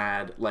Racing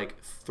had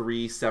like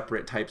 3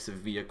 separate types of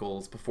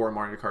vehicles before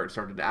Mario Kart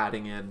started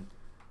adding in,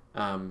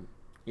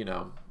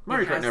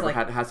 Mario It Kart has, never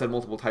like- has had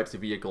multiple types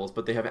of vehicles,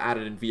 but they have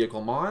added in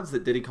vehicle mods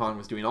that Diddy Kong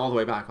was doing all the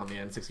way back on the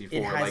N64.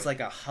 It has like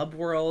a hub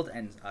world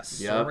and a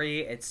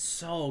story. It's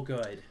so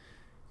good.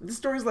 The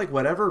story's like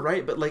whatever,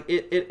 right? But like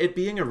it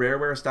being a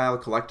Rareware style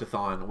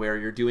collectathon where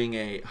you're doing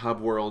a hub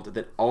world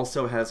that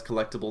also has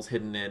collectibles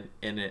hidden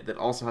in it, that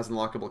also has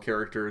unlockable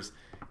characters,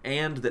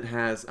 and that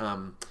has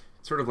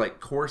sort of like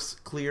course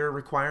clear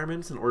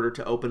requirements in order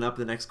to open up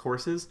the next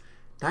courses.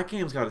 That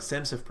game's got a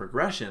sense of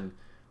progression.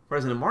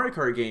 Whereas in a Mario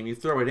Kart game, you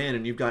throw it in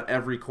and you've got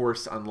every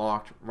course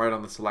unlocked right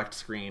on the select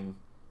screen,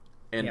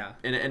 and Yeah.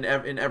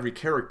 in every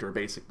character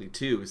basically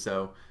too.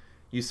 So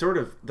you sort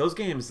of those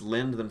games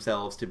lend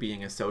themselves to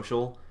being a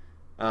social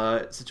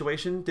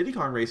situation. Diddy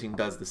Kong Racing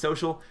does the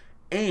social,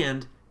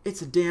 and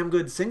it's a damn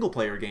good single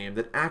player game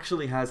that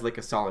actually has like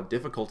a solid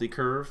difficulty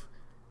curve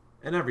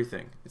and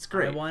everything. It's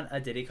great. I want a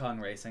Diddy Kong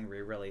Racing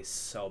re-release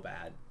so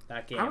bad.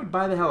 That game. I would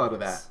buy the hell out of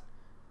that. was-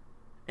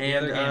 The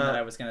And other game that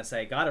I was gonna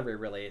say got a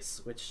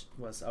re-release, which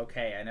was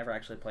okay. I never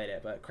actually played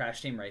it, but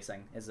Crash Team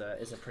Racing is a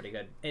pretty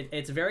good.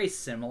 It's very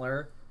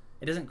similar.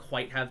 It doesn't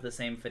quite have the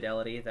same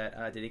fidelity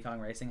that Diddy Kong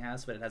Racing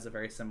has, but it has a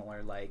very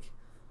similar like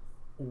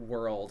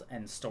world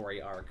and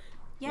story arc.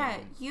 Yeah,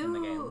 in the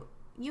game.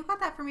 you got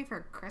that for me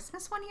for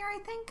Christmas one year, I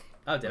think.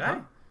 Oh, did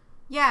Uh-huh.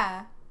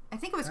 Yeah, I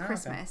think it was Oh, okay.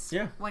 Christmas.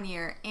 Yeah. One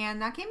year,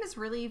 and that game is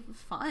really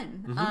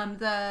fun. Mhm.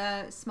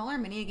 The smaller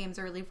mini games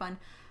are really fun.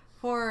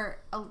 For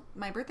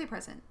my birthday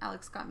present,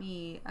 Alex got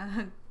me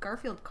a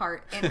Garfield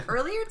cart, and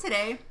earlier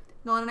today,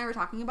 Nolan and I were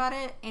talking about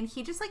it, and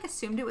he just like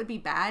assumed it would be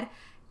bad,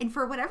 and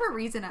for whatever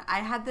reason, I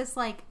had this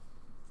like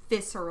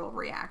visceral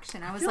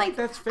reaction. I was feel like, like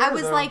that's fair, I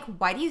was though. like,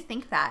 why do you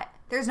think that?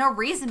 There's no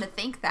reason to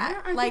think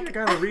that. I like, think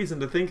I got a reason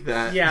to think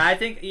that. Yeah, I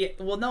think.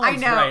 Well, no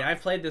one's know. right.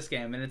 I've played this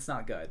game and it's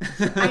not good.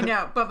 I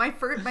know, but my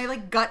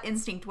like gut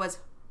instinct was,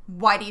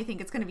 why do you think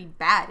it's going to be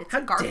bad? It's How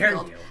Garfield.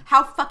 dare you?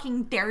 How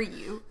fucking dare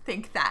you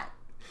think that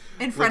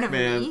in front of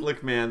me?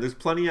 Look, man, there's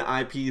plenty of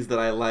IPs that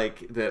I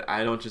like that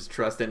I don't just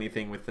trust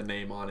anything with the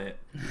name on it.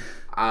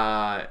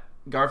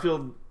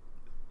 Garfield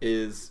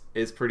is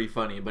pretty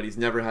funny, but he's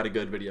never had a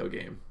good video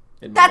game.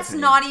 In my That's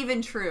opinion. not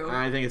even true.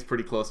 I think it's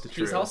pretty close to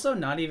true. He's also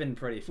not even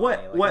pretty funny.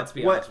 Like, let's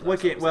be honest with what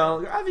game?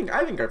 ourselves. Well, I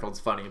think Garfield's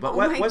funny, but Oh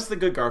my- what's the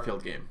good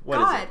Garfield game? What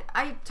is God, it?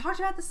 I talked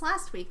about this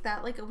last week,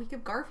 that like a week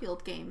of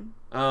Garfield game.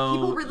 Oh,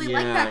 people really yeah,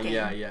 like that game.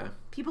 Yeah.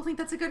 People think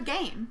that's a good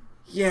game.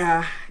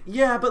 Yeah,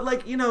 but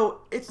like,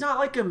 it's not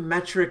like a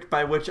metric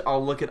by which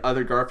I'll look at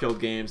other Garfield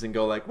games and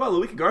go like, well, A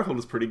Week of Garfield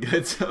was pretty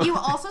good. So You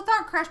also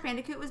thought Crash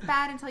Bandicoot was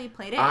bad until you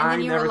played it, and I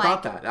then you never were like,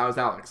 thought that. That was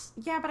Alex.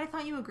 yeah, but I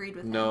thought you agreed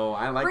with him. No,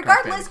 I like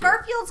Regardless, Crash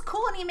Bandicoot. Garfield's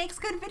cool and he makes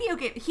good video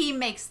games. He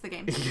makes the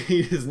games.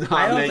 He does not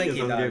I don't make think his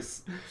he own does.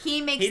 games.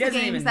 He makes He the doesn't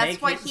games. even That's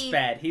make why his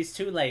bed. He's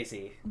too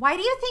lazy. Why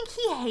do you think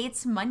he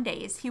hates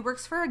Mondays? He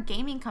works for a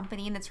gaming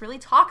company and it's really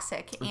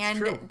toxic. And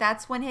true.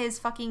 that's when his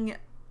fucking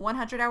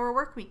 100-hour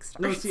work week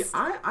starts. No, see,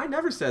 I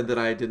never said that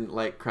I didn't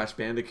like Crash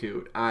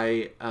Bandicoot.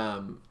 I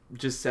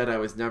just said I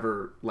was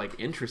never like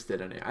interested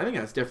in it. I think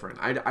that's different.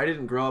 I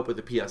didn't grow up with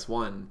a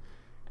PS1,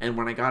 and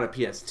when I got a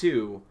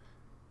PS2,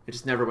 I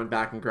just never went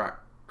back and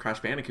got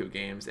Crash Bandicoot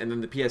games. And then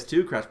the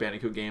PS2 Crash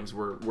Bandicoot games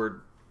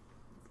were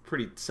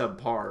pretty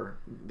subpar.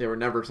 They were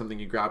never something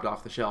you grabbed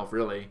off the shelf,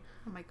 really.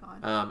 Oh my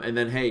god. And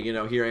then, hey,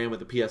 here I am with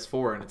the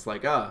PS4, and it's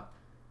like,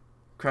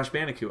 Crash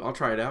Bandicoot, I'll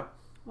try it out.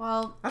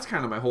 Well, That's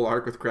kind of my whole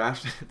arc with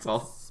Crash. It's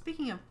all.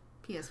 speaking of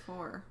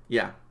PS4,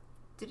 Yeah.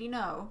 did you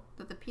know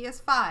that the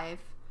PS5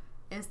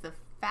 is the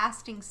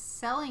fastest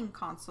selling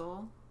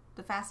console,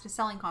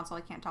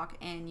 I can't talk,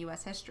 in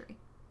US history?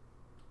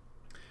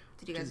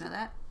 Did you guys know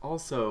that?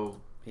 Also,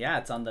 Yeah,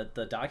 it's on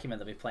the document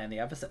that we plan the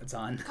episodes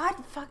on. God,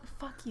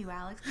 fuck you,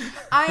 Alex.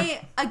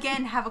 I,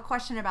 again, have a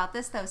question about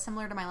this, though,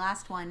 similar to my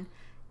last one.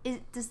 Is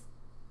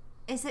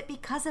it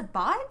because of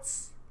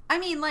bots? I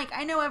mean, like,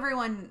 I know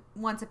everyone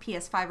wants a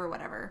PS5 or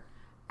whatever.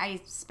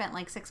 I spent,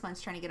 like, 6 months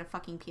trying to get a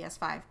fucking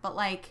PS5. But,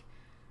 like,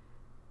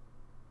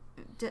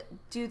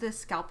 do the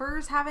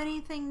scalpers have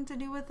anything to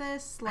do with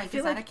this? Like,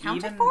 is that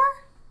accounted for?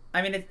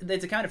 I mean,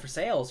 it's accounted for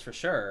sales, for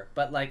sure.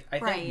 But, like, I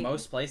think Right.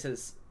 most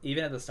places,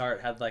 even at the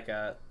start, had, like,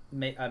 a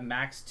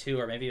max 2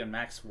 or maybe even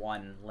max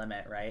 1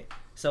 limit, right?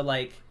 So,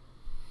 like,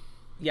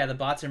 yeah, the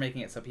bots are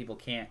making it so people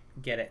can't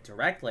get it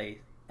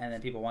directly, and then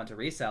people want to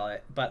resell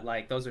it, but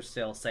like those are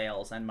still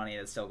sales and money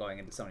that's still going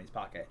into Sony's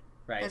pocket,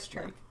 right? That's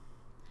true. Like,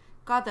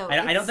 God, though.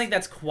 I don't think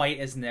that's quite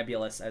as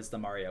nebulous as the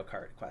Mario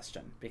Kart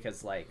question,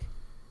 because like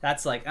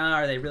that's like,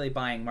 are they really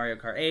buying Mario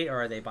Kart 8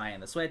 or are they buying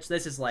the Switch?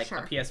 This is like Sure.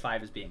 a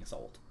PS5 is being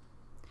sold.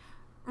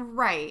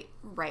 Right,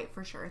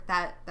 for sure.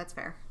 That's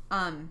fair.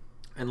 and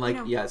like,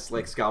 yes,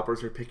 like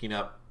scalpers are picking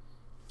up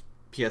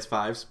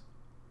PS5s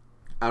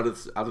out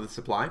of the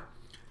supply.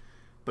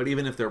 But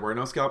even if there were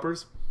no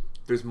scalpers,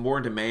 there's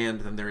more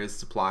demand than there is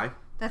supply.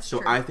 That's so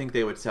true. I think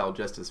they would sell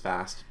just as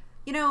fast.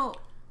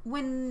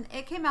 When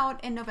it came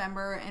out in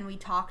November and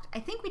I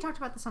think we talked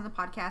about this on the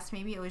podcast,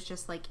 maybe it was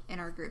just like in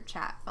our group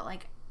chat, but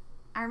like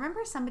I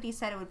remember somebody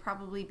said it would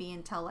probably be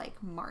until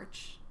like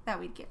March that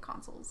we'd get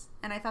consoles.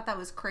 And I thought that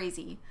was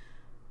crazy.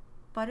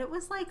 But it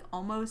was like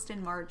almost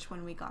in March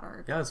when we got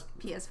our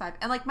PS5.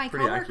 And like my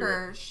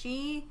coworker,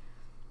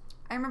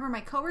 I remember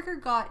my coworker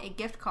got a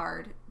gift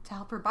card to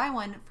help her buy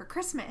one for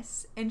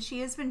Christmas, and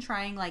she has been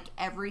trying like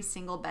every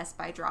single Best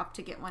Buy drop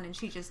to get one, and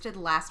she just did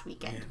last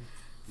weekend.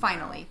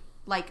 Finally.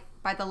 Like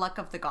by the luck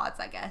of the gods,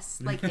 I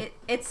guess. Like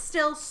it's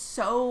still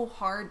so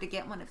hard to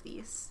get one of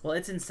these. Well,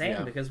 it's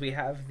insane because we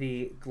have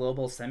the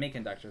global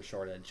semiconductor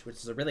shortage, which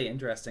is a really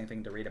interesting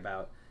thing to read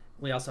about.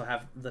 We also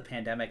have the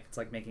pandemic. It's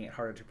like making it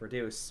harder to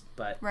produce,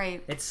 but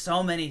Right. it's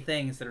so many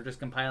things that are just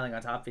compiling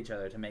on top of each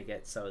other to make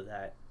it so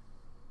that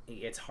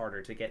it's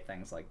harder to get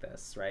things like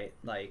this, right?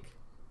 Like,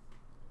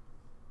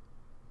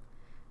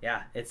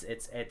 yeah, it's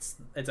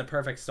a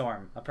perfect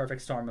storm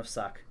of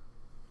suck.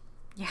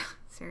 Yeah,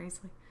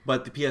 seriously.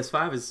 But the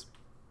PS5 is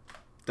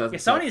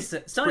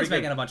Sony's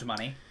making a bunch of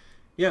money.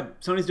 Yeah,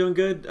 Sony's doing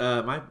good.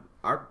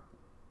 Our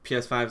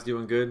PS5's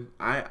doing good.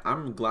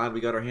 I'm glad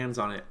we got our hands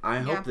on it. I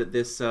hope that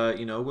this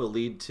will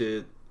lead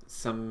to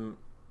some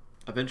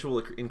eventual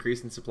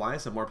increase in supply,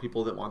 some more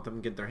people that want them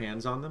get their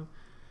hands on them.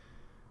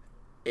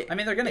 I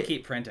mean, they're going to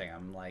keep printing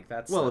them. Like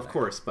that's well, of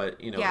course, but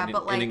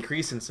but an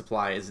increase in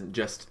supply isn't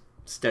just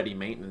steady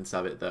maintenance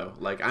of it, though.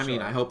 Like, I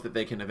mean, I hope that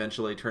they can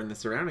eventually turn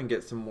this around and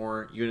get some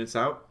more units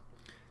out.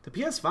 The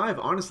PS5,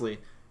 honestly,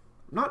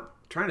 I'm not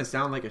trying to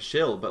sound like a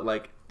shill, but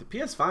like the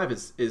PS5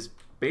 is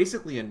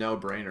basically a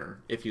no-brainer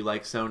if you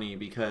like Sony,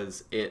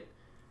 because it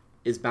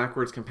is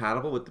backwards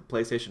compatible with the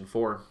PlayStation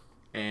 4,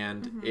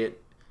 and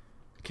it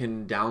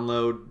can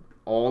download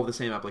all the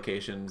same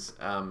applications.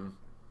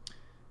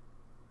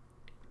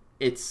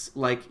 It's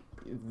like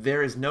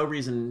there is no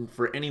reason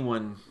for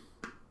anyone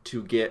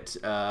to get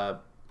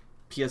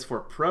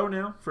PS4 Pro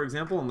now, for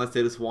example, unless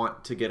they just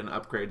want to get an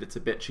upgrade that's a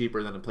bit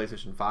cheaper than a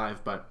PlayStation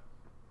 5. But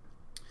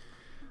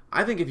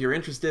I think if you're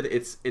interested,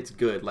 it's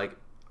good. Like,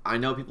 I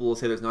know people will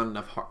say there's not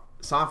enough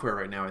software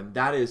right now, and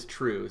that is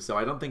true. So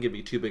I don't think it'd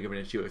be too big of an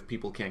issue if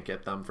people can't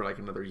get them for like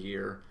another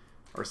year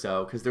or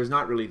so, because there's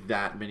not really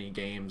that many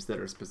games that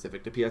are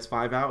specific to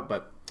PS5 out.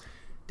 But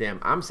damn,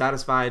 I'm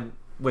satisfied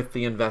with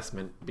the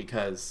investment,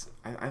 because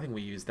I think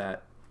we use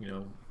that,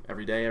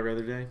 every day, every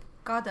other day.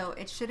 God, though,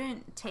 it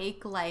shouldn't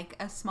take like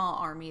a small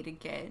army to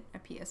get a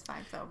PS5,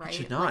 though, right? It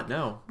should not,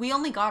 no. We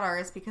only got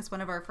ours because one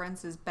of our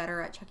friends is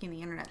better at checking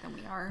the internet than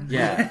we are.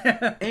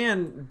 Yeah.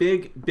 And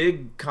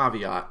big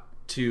caveat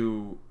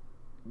to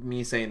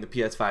me saying the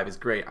PS5 is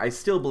great. I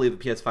still believe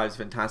the PS5 is a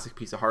fantastic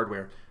piece of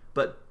hardware.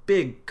 But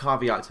big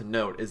caveat to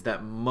note is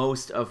that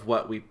most of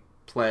what we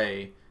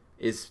play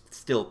is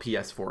still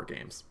PS4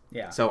 games.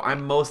 Yeah. So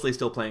I'm mostly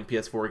still playing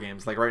PS4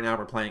 games. Like right now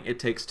we're playing It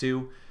Takes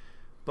Two,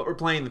 but we're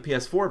playing the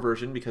PS4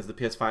 version because the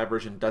PS5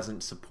 version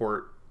doesn't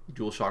support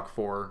DualShock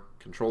 4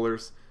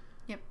 controllers.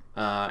 Yep.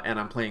 And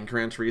I'm playing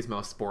Gran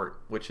Turismo Sport,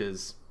 which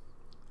is,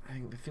 I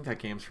think that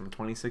game's from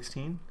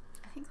 2016.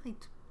 I think like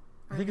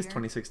I think it's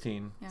earlier.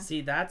 2016. Yeah.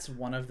 See, that's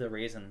one of the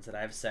reasons that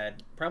I've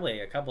said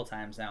probably a couple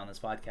times now on this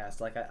podcast.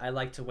 Like, I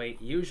like to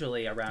wait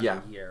usually around Yeah.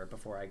 a year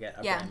before I get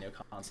a Yeah. brand new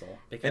console.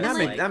 Because And that,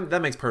 like,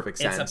 that makes perfect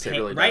sense. it's a pain.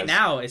 It really Right does.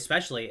 now,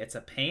 especially, it's a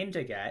pain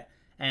to get.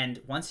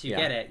 And once you Yeah.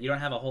 get it, you don't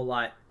have a whole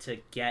lot to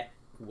get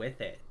with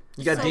it.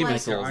 You got So, Demon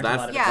like, there Souls. aren't a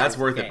lot of That's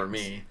worth games. it for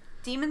me.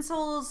 Demon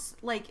Souls,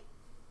 like,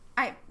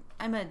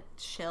 I'm a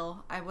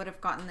shill. I would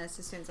have gotten this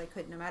as soon as I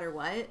could, no matter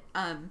what.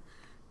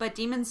 But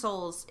Demon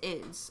Souls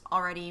is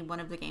already one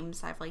of the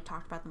games I've like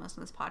talked about the most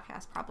on this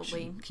podcast, probably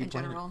Keep in playing it.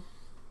 general.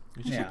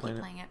 You should Yeah. keep playing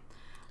it. Playing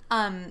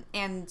it.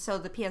 And so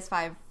the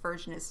PS5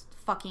 version is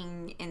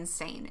fucking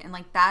insane, and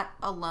like that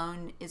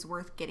alone is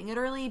worth getting it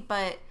early.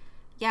 But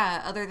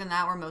yeah, other than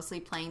that, we're mostly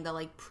playing the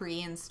like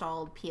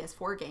pre-installed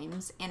PS4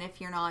 games. And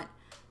if you're not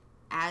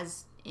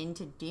as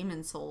into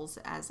Demon Souls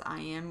as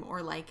I am,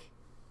 or like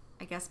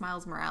I guess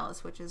Miles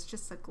Morales, which is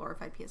just a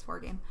glorified PS4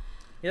 game.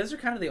 Yeah, those are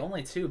kind of the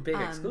only two big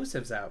Um,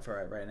 exclusives out for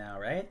it right now,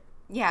 right?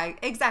 Yeah,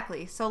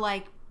 exactly. So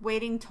like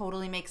waiting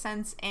totally makes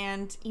sense,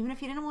 and even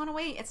if you didn't want to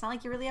wait, it's not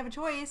like you really have a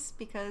choice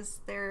because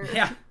they're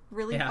Yeah.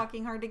 really Yeah.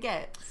 fucking hard to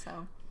get.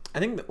 So I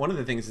think that one of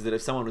the things is that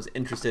if someone was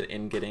interested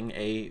in getting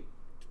a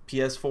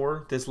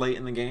PS4 this late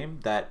in the game,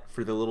 that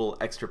for the little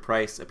extra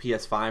price, a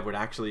PS5 would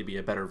actually be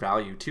a better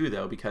value too,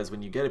 though, because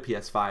when you get a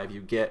PS5, you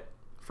get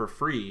for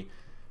free,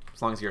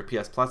 as long as you're a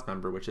PS Plus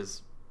member, which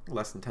is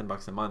less than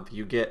 $10 a month,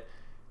 you get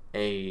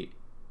a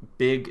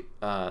big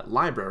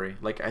library.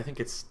 Like I think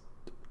it's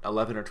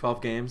 11 or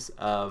 12 games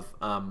of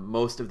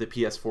most of the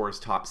PS4's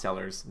top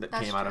sellers that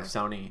That's came out of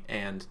true. Sony,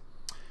 and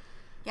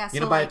yeah, you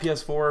so know, buy like, a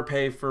PS4,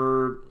 pay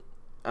for,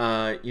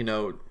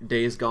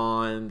 Days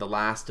Gone, The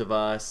Last of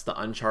Us, the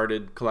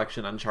Uncharted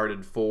collection,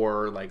 Uncharted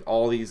 4, like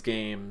all these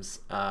games,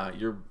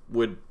 you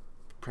would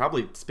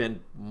probably spend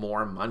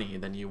more money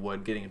than you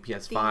would getting a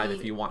PS5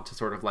 if you want to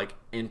sort of like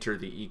enter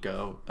the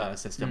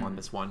system on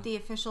this one. the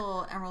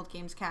official Emerald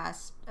Games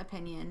Cast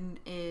opinion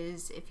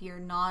is if you're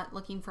not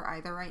looking for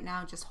either right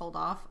now, just hold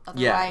off.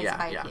 Otherwise,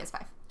 buy a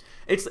PS5.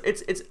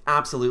 It's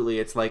absolutely,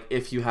 it's like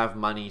if you have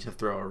money to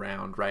throw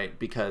around, right?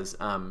 Because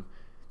the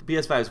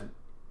PS5 is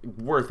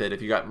worth it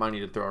if you got money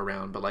to throw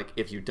around, but like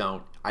if you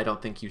don't, I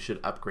don't think you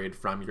should upgrade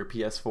from your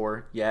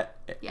PS4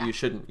 yet. Yeah.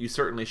 You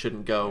certainly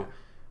shouldn't go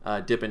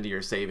dip into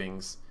your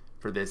savings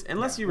for this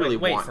unless you really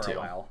wait want for to. a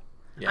while.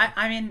 Yeah.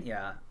 I mean,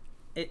 yeah.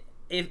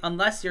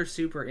 Unless you're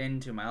super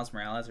into Miles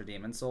Morales or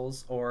Demon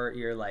Souls, or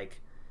you're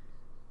like,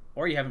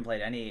 or you haven't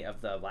played any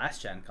of the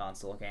last gen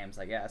console games,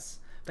 I guess.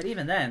 But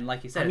even then,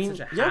 like you said, I mean, it's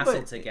such a yeah, hassle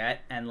but to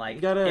get, and like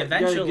you gotta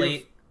eventually.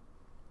 give-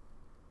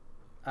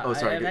 Oh,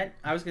 sorry,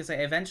 I was gonna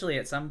say eventually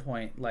at some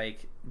point,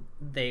 like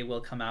they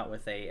will come out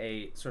with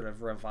a sort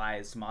of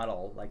revised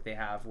model, like they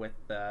have with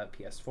the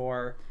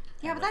PS4.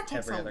 Yeah, and but that with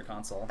takes every other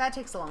console. That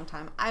takes a long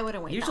time. I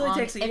wouldn't wait. Usually that long.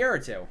 takes a year or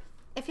two.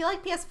 If you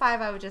like PS5,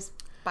 I would just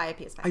buy a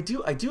PS5. I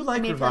do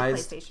like mean, if you like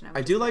revised. PlayStation, I would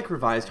I do just like buy a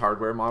revised PS5.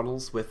 hardware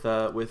models with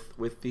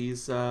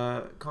these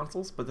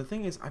consoles. But the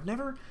thing is, I've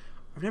never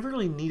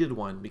really needed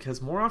one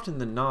because more often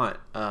than not,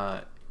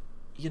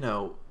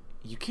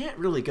 you can't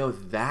really go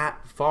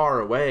that far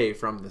away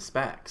from the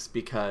specs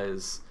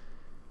because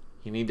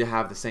you need to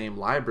have the same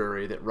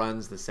library that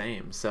runs the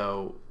same.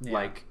 So Yeah.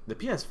 like the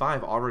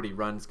PS5 already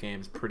runs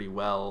games pretty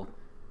well.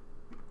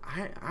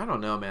 I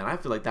don't know, man. I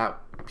feel like that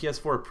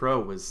PS4 Pro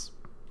was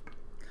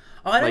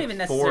Oh, I don't like even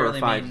 4 necessarily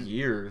or 5 mean.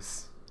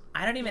 years.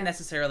 I don't even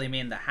necessarily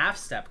mean the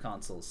half-step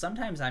consoles.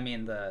 Sometimes I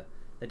mean the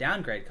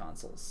downgrade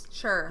consoles.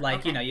 Sure.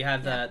 Like, okay. you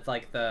have Yeah.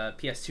 the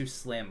PS2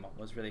 Slim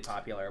was really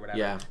popular or whatever.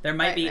 Yeah. There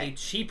might Right, be a right.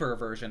 cheaper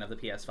version of the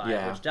PS5,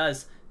 Yeah. which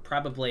does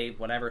probably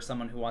whatever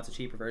someone who wants a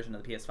cheaper version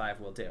of the PS5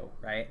 will do,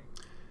 right?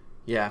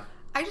 Yeah.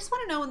 I just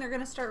want to know when they're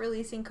going to start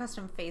releasing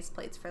custom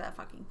faceplates for that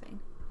fucking thing.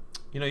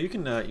 You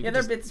can you Yeah, can they're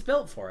just, bits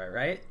built for it,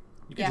 right?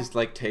 you can Yeah. just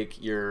like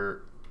take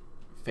your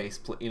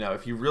faceplate,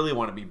 if you really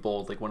want to be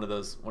bold, like one of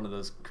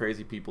those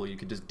crazy people, you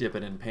could just dip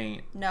it in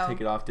paint. No. Take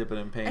it off, dip it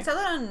in paint. I saw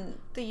that on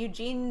the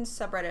Eugene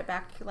subreddit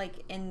back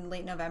like in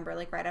late November,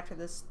 like right after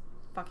this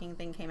fucking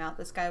thing came out.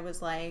 This guy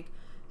was like,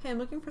 "Hey, I'm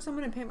looking for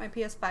someone to paint my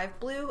PS5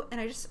 blue," and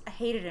I just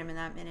hated him in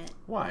that minute.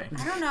 Why?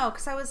 I don't know,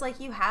 because I was like,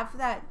 you have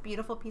that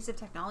beautiful piece of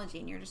technology,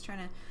 and you're just trying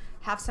to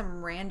have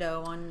some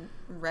rando on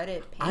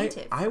Reddit paint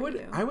it. I for would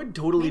you. I would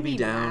totally Made be me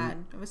down.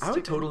 mad. It was I would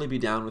stupid. totally be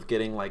down with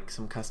getting like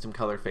some custom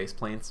color face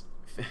plates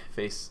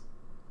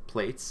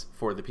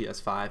for the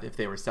PS5 if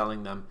they were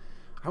selling them.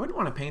 I wouldn't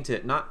want to paint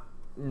it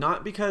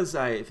not because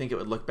I think it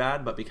would look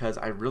bad, but because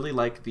I really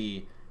like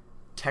the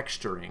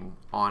texturing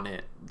on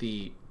it.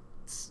 The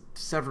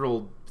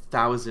several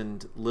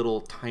thousand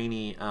little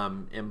tiny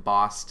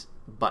embossed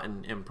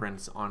button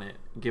imprints on it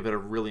give it a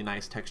really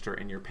nice texture,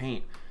 and your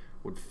paint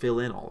would fill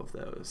in all of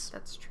those.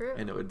 That's true.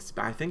 And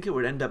I think it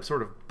would end up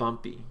sort of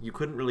bumpy. You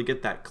couldn't really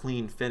get that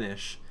clean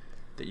finish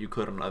that you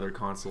could on other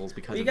consoles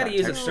because You of got to that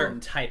use texture. a certain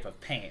type of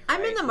paint.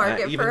 I'm in right? the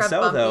market Even for a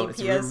so, bumpy though,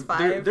 it's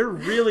PS5. they're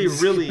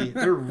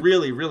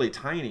really, really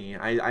tiny.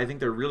 I think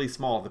they're really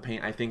small. The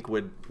paint, I think,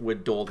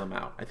 would dull them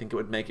out. I think it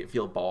would make it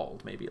feel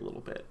bald, maybe a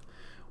little bit,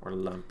 or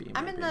lumpy.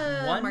 I'm in maybe.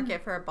 the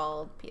market for a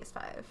bald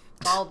PS5.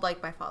 Bald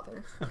like my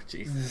father. Oh,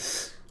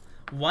 jeez.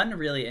 One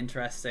really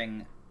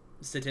interesting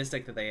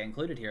statistic that they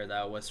included here,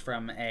 though, was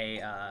from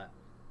an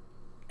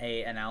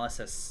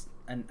analysis,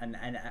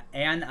 an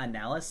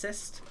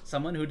analyst,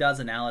 someone who does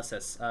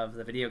analysis of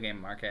the video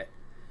game market,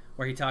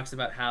 where he talks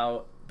about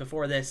how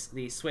before this,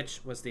 the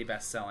Switch was the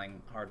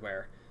best-selling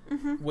hardware,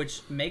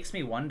 which makes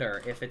me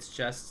wonder if it's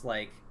just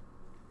like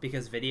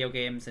because video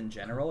games in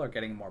general are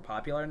getting more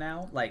popular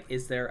now. Like,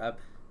 is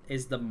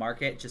the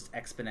market just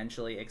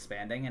exponentially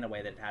expanding in a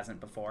way that it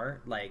hasn't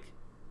before? Like,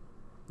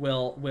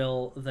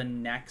 will the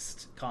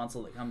next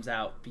console that comes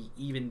out be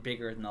even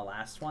bigger than the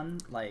last one?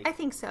 Like, I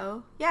think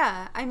so.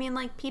 Yeah. I mean,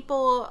 like,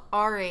 people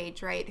our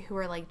age, right, who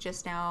are, like,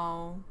 just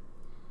now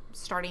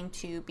starting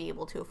to be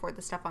able to afford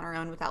the stuff on our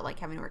own without, like,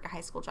 having to work a high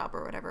school job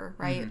or whatever,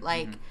 right?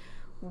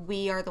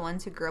 We are the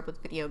ones who grew up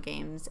with video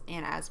games,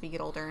 and as we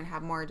get older and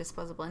have more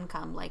disposable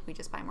income, like, we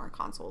just buy more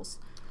consoles.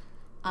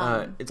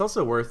 It's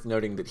also worth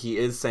noting that he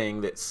is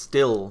saying that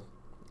still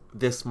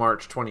this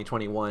March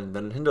 2021, the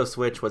Nintendo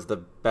Switch was the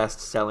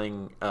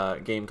best-selling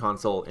game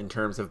console in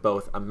terms of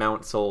both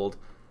amount sold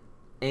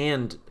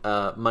and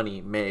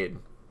money made.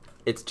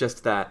 It's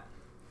just that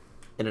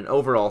in an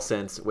overall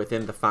sense,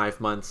 within the 5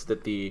 months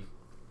that the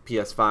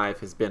PS5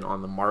 has been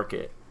on the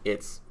market,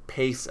 its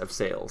pace of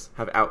sales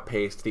have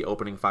outpaced the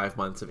opening 5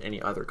 months of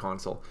any other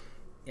console.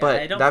 yeah, But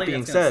I don't that think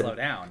being that's gonna said, slow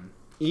down.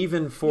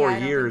 even 4 I don't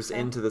think years so.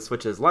 into the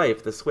Switch's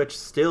life, the Switch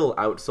still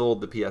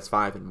outsold the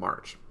PS5 in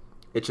March.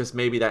 It's just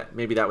maybe that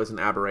was an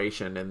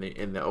aberration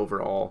in the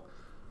overall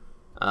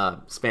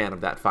span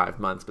of that 5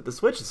 months. But the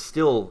Switch is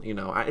still,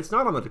 it's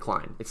not on the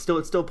decline. It's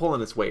still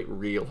pulling its weight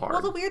real hard.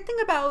 Well, the weird thing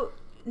about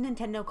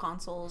Nintendo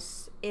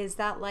consoles is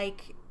that,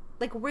 like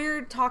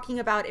we're talking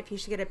about if you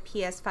should get a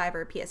PS5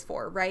 or a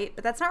PS4, right?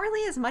 But that's not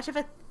really as much of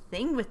a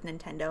thing with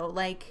Nintendo.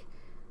 Like,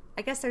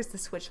 I guess there's the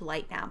Switch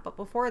Lite now, but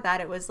before that,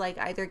 it was like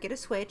either get a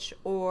Switch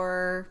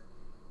or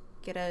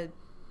get a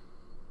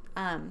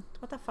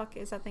what the fuck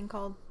is that thing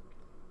called?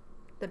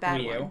 The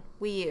bad Wii U. one.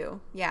 Wii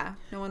U. Yeah.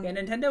 No one. Yeah,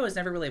 Nintendo has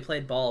never really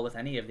played ball with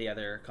any of the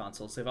other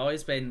consoles. They've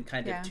always been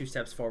kind of Yeah. 2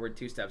 steps forward,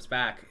 2 steps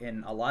back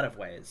in a lot of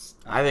ways.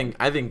 I think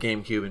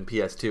GameCube and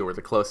PS2 were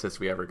the closest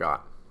we ever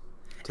got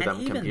to them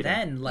And even competing.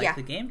 then, like, Yeah.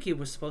 the GameCube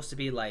was supposed to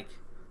be like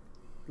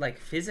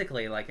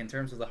physically, like in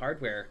terms of the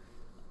hardware,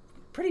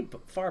 pretty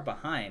far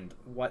behind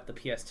what the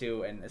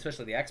PS2 and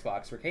especially the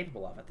Xbox were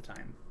capable of at the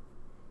time.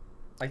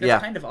 Like, that's Yeah.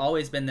 kind of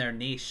always been their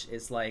niche,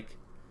 is like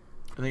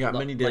And they got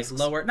mini discs.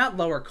 like not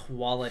lower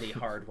quality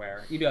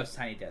hardware. You do have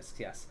tiny discs,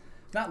 yes.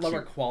 Not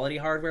lower Cute. quality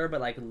hardware,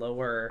 but like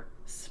lower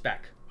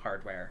spec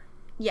hardware.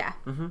 Yeah.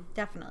 Mm-hmm.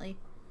 Definitely.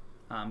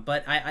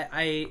 But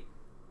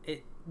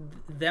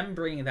them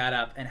bringing that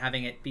up and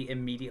having it be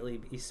immediately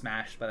be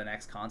smashed by the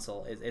next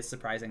console is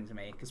surprising to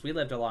me, because we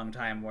lived a long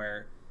time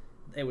where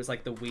it was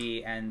like the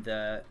Wii and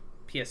the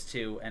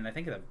PS2 and I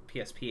think the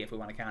PSP, if we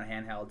want to count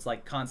handhelds,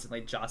 like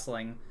constantly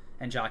jostling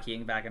and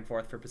jockeying back and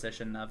forth for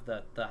position of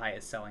the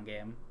highest selling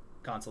game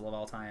console of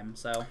all time.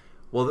 So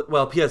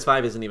Well,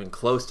 PS5 isn't even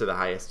close to the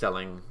highest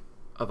selling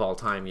of all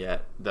time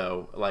yet,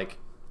 though. Like,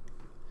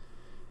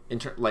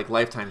 like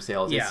lifetime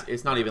sales, Yeah.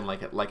 it's not even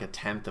like a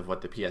tenth of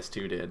what the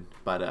PS2 did.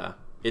 But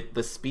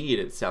the speed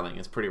it's selling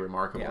is pretty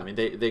remarkable. Yeah. I mean,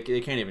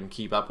 they can't even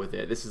keep up with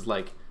it. This is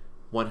like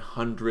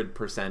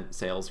 100%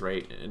 sales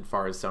rate as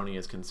far as Sony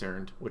is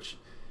concerned, which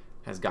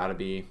has got to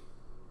be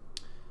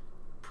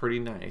pretty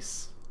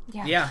nice.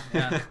 Yeah.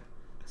 yeah.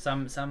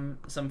 Some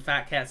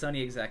fat cat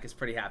Sony exec is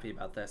pretty happy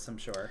about this, I'm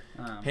sure.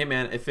 Hey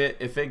man, if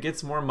it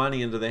gets more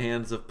money into the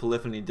hands of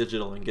Polyphony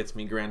Digital and gets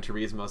me Gran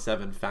Turismo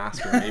 7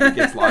 faster, maybe it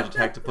gets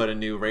Logitech to put a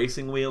new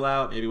racing wheel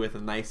out, maybe with a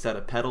nice set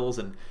of pedals,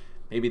 and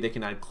maybe they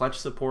can add clutch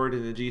support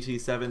in the GT7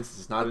 since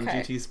it's not in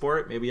Okay. GT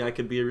Sport, maybe I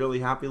could be a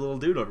really happy little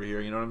dude over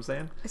here, you know what I'm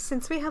saying?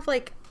 Since we have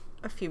like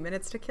a few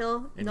minutes to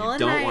kill, And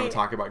Nolan you and don't I, want to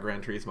talk about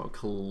Gran Turismo,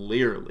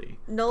 clearly.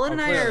 Nolan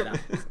and I clearly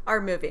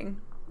are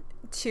moving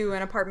to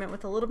an apartment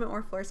with a little bit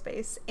more floor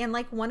space, and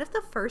like one of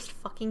the first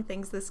fucking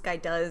things this guy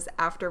does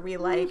after we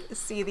like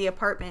see the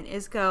apartment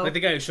is go, Like the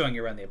guy who's showing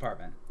you around the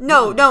apartment.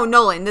 no,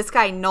 Nolan, this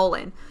guy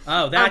Nolan.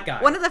 Oh, that guy.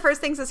 One of the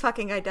first things this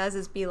fucking guy does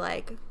is be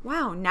like,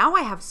 wow, now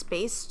I have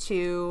space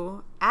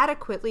to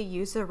adequately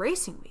use a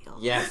racing wheel.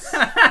 Yes.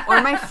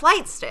 Or my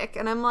flight stick.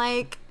 And I'm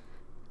like,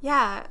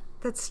 yeah,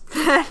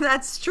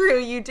 that's true,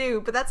 you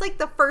do. But that's like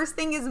the first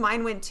thing his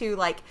mind went to,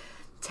 like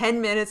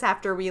 10 minutes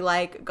after we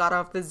like got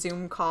off the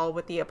Zoom call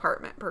with the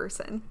apartment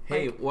person.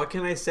 Hey, what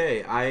can I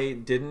say? I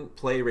didn't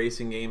play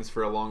racing games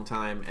for a long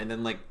time, and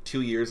then like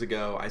 2 years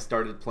ago, I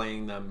started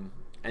playing them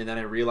and then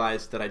I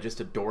realized that I just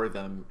adore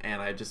them,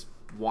 and I just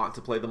want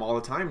to play them all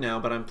the time now,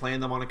 but I'm playing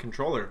them on a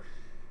controller.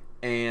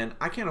 And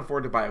I can't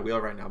afford to buy a wheel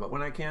right now, but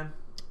when I can,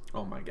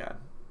 oh my god,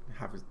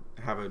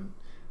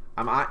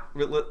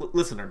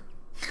 listener,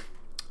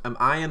 I'm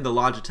eyeing the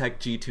Logitech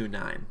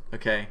G29,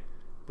 okay,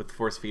 with the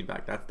force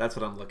feedback. That's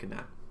what I'm looking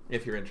at.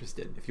 If you're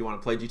interested, if you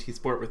want to play GT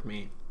Sport with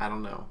me, I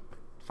don't know,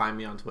 find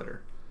me on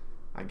Twitter.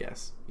 I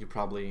guess you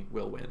probably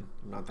will win.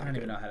 I'm not that good. I don't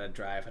even know how to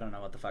drive. I don't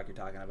know what the fuck you're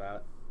talking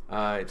about.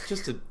 It's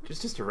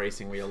just a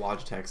racing wheel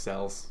Logitech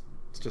sells.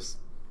 It's just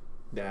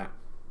that.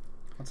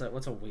 What's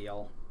a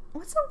wheel?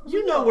 What's a wheel?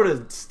 You know what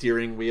a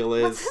steering wheel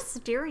is. What's a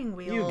steering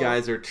wheel? You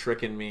guys are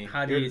tricking me.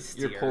 How do you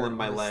steer? You're pulling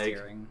my leg.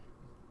 Steering?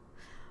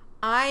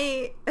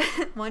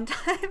 One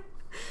time,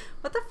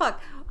 what the fuck?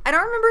 I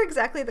don't remember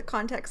exactly the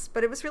context,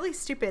 but it was really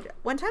stupid.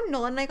 One time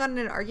Nolan and I got in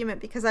an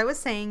argument because I was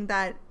saying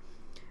that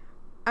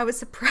I was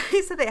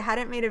surprised that they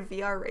hadn't made a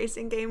VR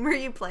racing game where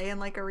you play in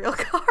like a real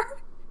car.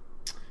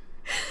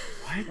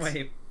 What?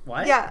 Wait,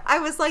 what? Yeah, I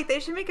was like, they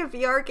should make a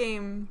VR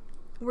game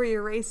where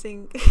you're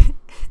racing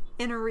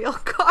in a real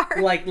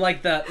car. Like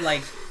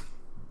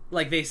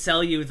they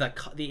sell you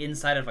the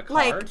inside of a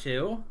car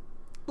too.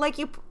 Like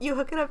you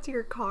hook it up to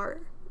your car.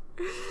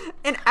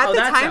 And at the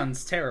that time,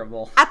 sounds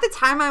terrible. At the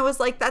time, I was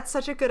like, "That's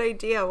such a good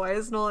idea. Why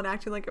is Nolan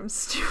acting like I'm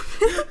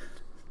stupid?"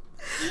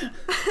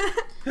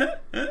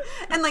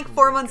 And like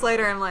 4 months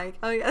later, I'm like,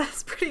 "Oh yeah,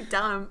 that's pretty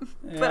dumb."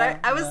 Yeah, but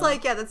I was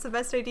like, "Yeah, that's the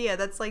best idea.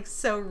 That's like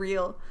so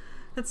real.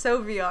 That's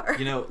so VR."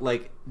 You know,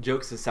 like,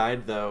 jokes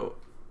aside, though,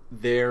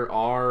 there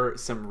are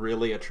some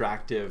really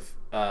attractive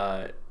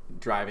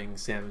driving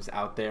sims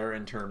out there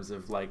in terms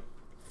of like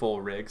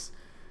full rigs.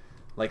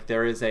 Like,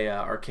 there is a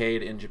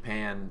arcade in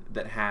Japan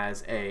that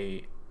has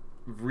a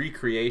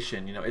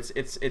recreation. You know,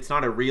 it's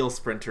not a real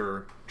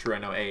Sprinter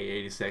Torino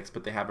A86,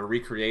 but they have a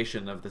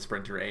recreation of the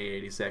Sprinter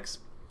A86,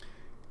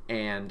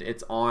 and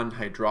it's on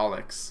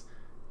hydraulics,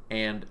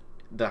 and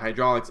the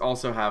hydraulics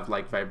also have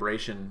like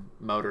vibration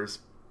motors,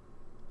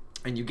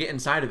 and you get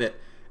inside of it,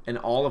 and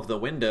all of the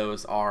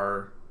windows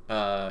are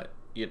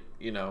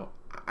you know,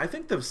 I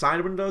think the side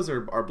windows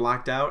are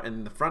blacked out,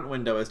 and the front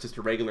window is just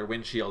a regular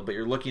windshield, but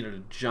you're looking at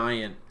a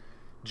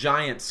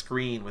giant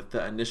screen with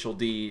the Initial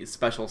D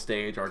special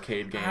stage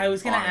arcade game. I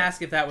was gonna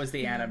ask if that was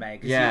the anime.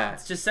 Yeah, you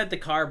just said the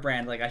car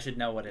brand. Like, I should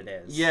know what it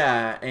is.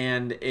 Yeah,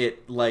 and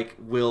it like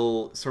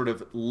will sort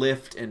of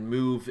lift and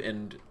move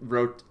and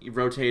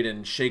rotate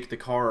and shake the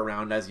car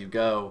around as you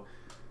go,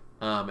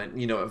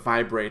 and you know, it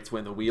vibrates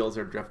when the wheels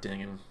are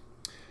drifting. And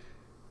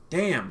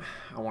damn,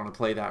 I want to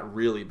play that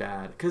really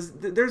bad, because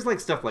there's like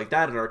stuff like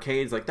that at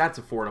arcades, like that's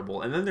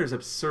affordable, and then there's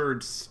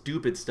absurd,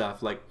 stupid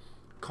stuff like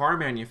car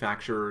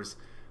manufacturers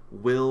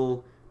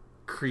will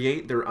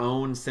create their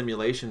own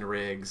simulation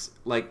rigs.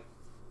 Like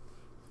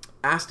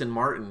Aston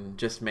Martin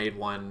just made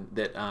one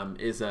that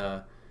is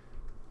a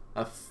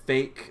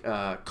fake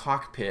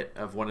cockpit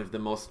of one of the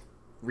most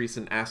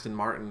recent Aston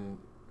Martin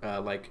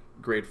like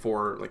grade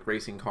 4 like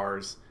racing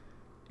cars,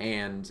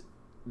 and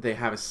they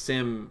have a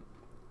sim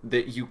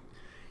that you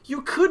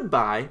could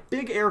buy,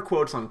 big air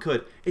quotes on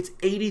could. It's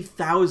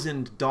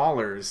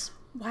 $80,000.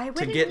 Why wouldn't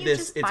to get you this.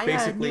 just It's buy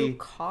basically a new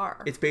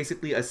car? It's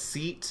basically a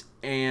seat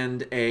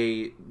and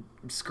a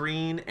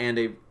screen and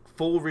a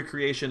full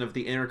recreation of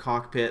the inner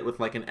cockpit with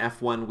like an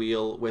F1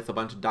 wheel with a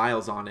bunch of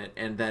dials on it,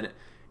 and then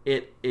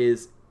it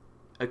is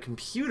a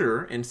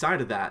computer inside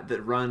of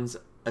that runs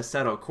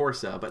Assetto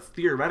Corsa, but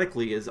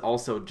theoretically is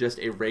also just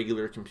a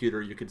regular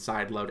computer you could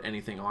sideload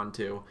anything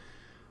onto.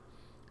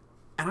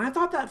 And I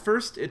thought that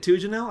first too,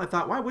 Janelle. I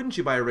thought, why wouldn't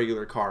you buy a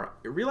regular car?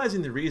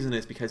 Realizing the reason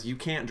is because you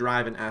can't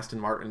drive an Aston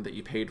Martin that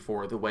you paid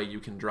for the way you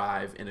can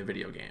drive in a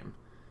video game.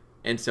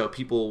 And so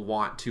people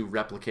want to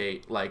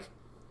replicate, like,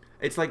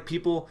 it's like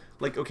people,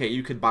 like, okay,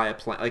 you could buy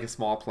a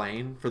small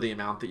plane for the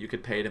amount that you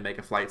could pay to make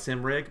a flight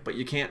sim rig, but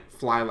you can't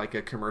fly like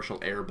a commercial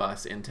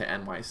Airbus into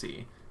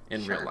NYC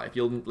in real life.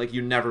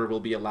 You never will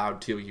be allowed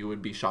to. You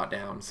would be shot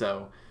down.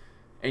 So,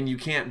 and you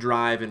can't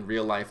drive in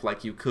real life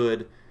like you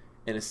could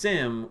in a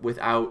sim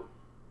without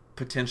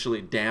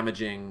potentially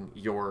damaging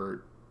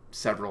your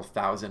several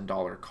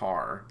 $1,000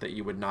 car that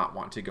you would not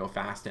want to go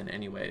fast in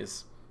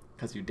anyways,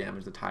 because you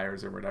damage the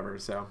tires or whatever.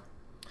 So,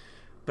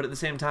 but at the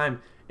same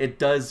time, it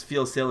does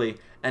feel silly,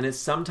 and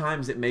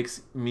sometimes it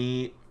makes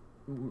me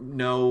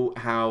know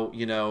how,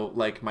 you know,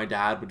 like my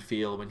dad would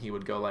feel when he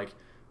would go like,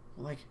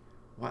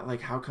 what,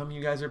 like how come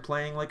you guys are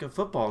playing like a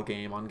football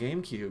game on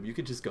GameCube? You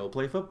could just go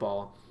play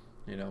football,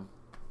 you know,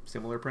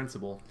 similar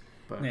principle.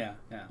 But yeah.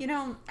 You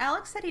know,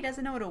 Alex said he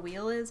doesn't know what a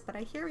wheel is, but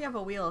I hear we have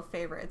a wheel of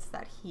favorites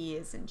that he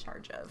is in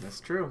charge of.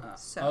 that's true.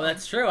 Oh,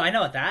 that's true. I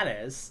know what that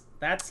is.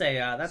 That's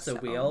a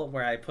wheel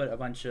where I put a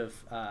bunch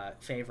of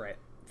favorite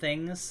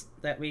things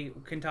that we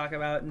can talk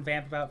about and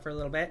vamp about for a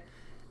little bit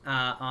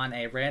on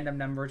a random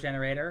number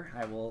generator.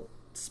 I will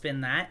spin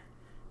that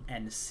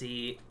and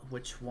see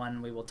which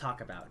one we will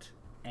talk about.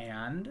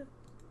 And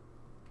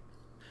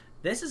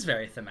this is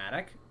very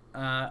thematic.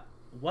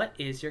 What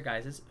is your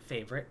guys'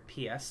 favorite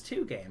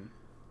PS2 game?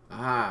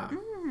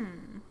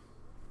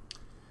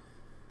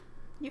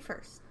 You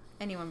first.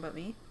 Anyone but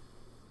me.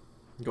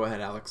 Go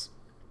ahead, Alex.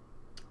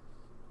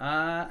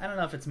 I don't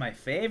know if it's my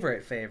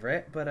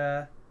favorite, but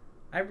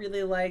I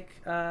really like.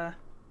 I'm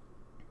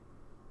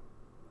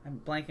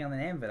blanking on the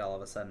name of it all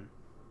of a sudden.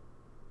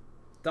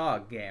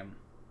 Dog game,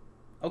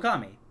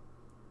 Okami.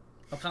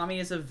 Okami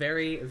is a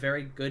very,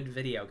 very good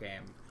video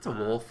game. It's a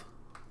wolf.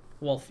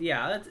 Wolf,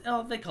 yeah.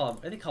 They call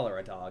her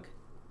a dog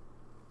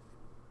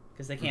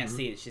because they can't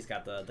see that she's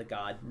got the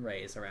god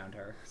rays around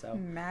her. So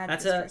Mad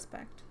that's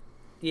disrespect.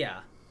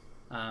 Yeah.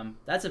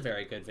 That's a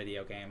very good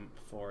video game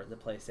for the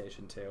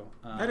PlayStation 2.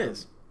 That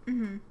is.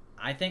 Mm-hmm.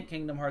 I think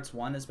Kingdom Hearts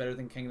 1 is better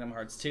than Kingdom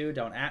Hearts 2.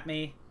 Don't at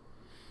me.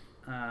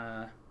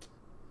 Ratchet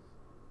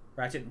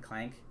and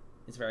Clank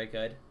is very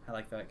good. I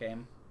like that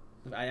game.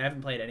 I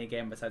haven't played any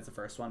game besides the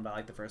first one, but I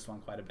like the first one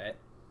quite a bit.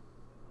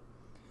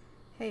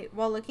 Hey,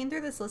 while looking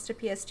through this list of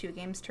PS2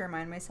 games to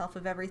remind myself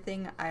of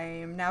everything, I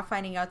am now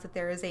finding out that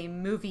there is a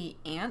Movie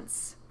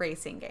Ants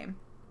racing game.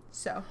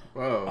 So.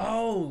 Whoa.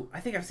 Oh, I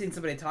think I've seen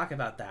somebody talk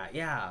about that.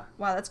 Yeah.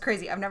 Wow, that's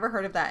crazy. I've never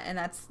heard of that, and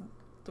that's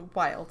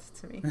wild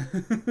to me.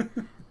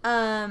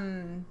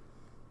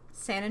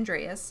 San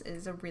Andreas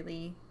is a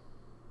really,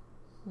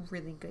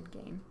 really good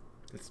game.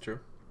 That's true.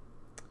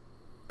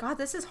 God,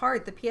 this is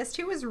hard. The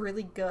PS2 was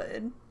really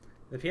good.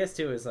 The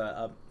PS2 is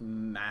a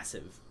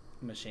massive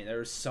machine.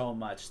 There's so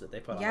much that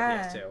they put on the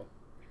PS2.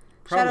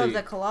 Shadow of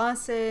the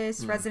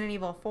Colossus, Resident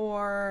Evil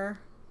 4,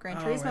 Gran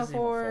Turismo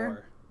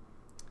 4.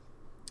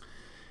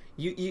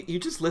 You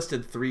just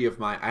listed 3 of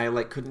my...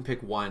 I couldn't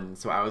pick one,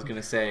 so I was going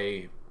to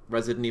say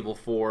Resident Evil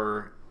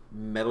 4,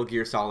 Metal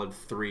Gear Solid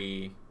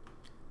 3,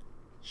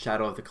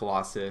 Shadow of the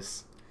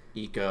Colossus,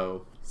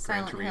 Ico,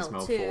 Gran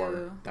Turismo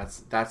 4.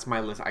 That's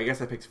my list. I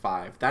guess I picked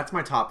 5. That's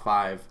my top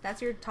 5.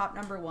 That's your top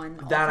number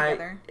 1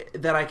 altogether.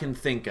 That I can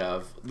think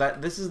of.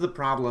 That this is the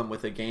problem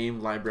with a game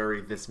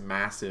library this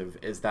massive,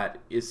 is that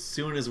as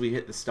soon as we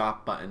hit the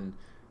stop button,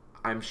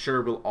 I'm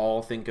sure we'll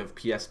all think of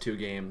PS2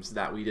 games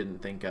that we didn't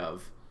think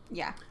of.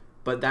 Yeah.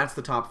 But that's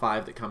the top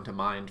 5 that come to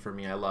mind for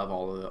me. I love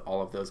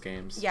all of those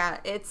games. Yeah,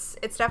 it's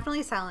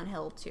definitely Silent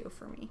Hill 2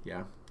 for me.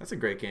 Yeah, that's a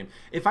great game.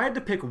 If I had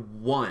to pick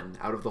one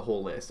out of the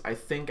whole list, I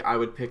think I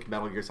would pick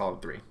Metal Gear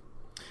Solid 3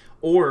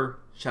 or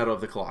Shadow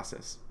of the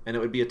Colossus, and it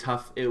would be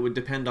it would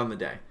depend on the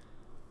day.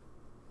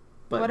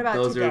 But what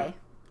about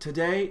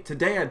today?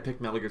 Today I'd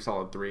pick Metal Gear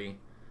Solid 3,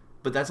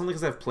 but that's only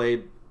because I've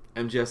played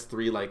MGS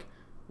 3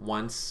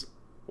 once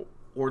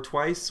or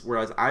twice,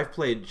 whereas I've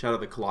played Shadow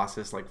of the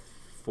Colossus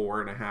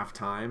 4.5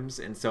 times,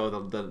 and so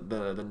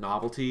the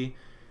novelty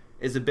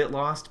is a bit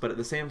lost, but at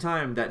the same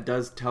time that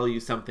does tell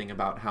you something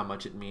about how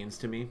much it means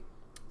to me.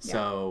 Yeah.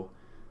 So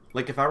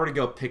if I were to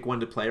go pick one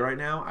to play right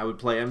now, I would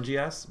play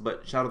MGS,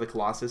 but Shadow of the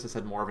Colossus has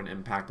had more of an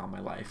impact on my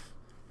life,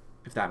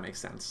 if that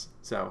makes sense.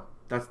 So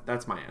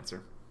that's my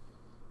answer.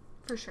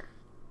 For sure.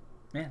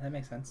 Yeah, that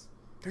makes sense.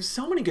 There's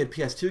so many good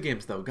PS2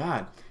 games though.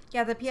 God.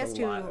 Yeah, the PS2. There's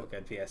a lot of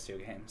good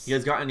PS2 games. You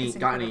guys got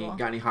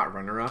any hot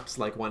runner-ups,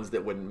 ones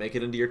that wouldn't make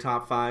it into your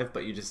top 5,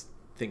 but you just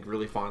think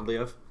really fondly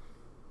of?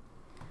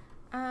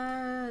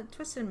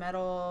 Twisted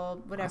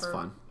Metal, whatever. That's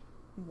fun.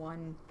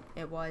 One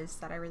it was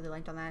that I really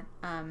liked on that.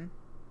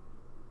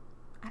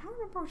 I don't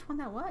remember which one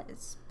that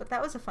was, but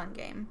that was a fun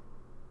game.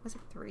 Was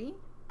it 3?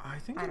 I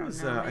think it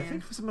was. I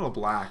think Twisted Metal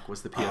Black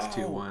was the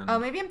PS2 one. Oh,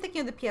 maybe I'm thinking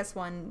of the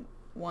PS1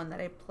 one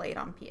that I played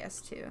on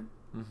PS2.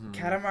 Mm-hmm.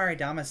 Katamari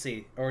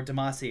Damacy, or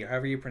Damacy, or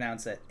however you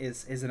pronounce it,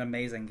 is an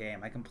amazing game.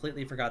 I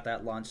completely forgot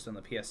that launched on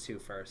the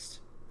PS2 first.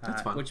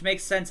 That's fun. Which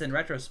makes sense in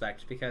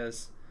retrospect,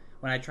 because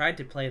when I tried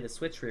to play the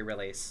Switch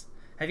re-release,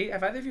 have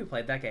either of you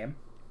played that game?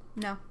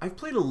 No. I've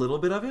played a little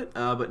bit of it,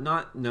 but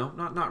not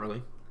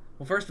really.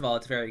 Well, first of all,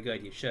 it's very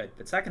good. You should.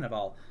 But second of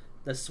all,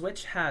 the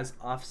Switch has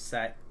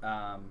offset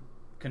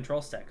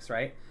control sticks,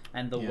 right?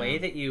 And the way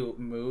that you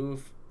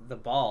move the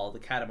ball, the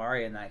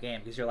Katamari in that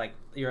game, because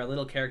you're a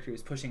little character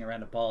who's pushing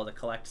around a ball to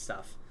collect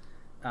stuff,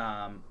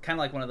 kind of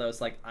like one of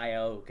those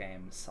IO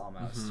games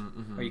almost,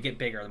 where you get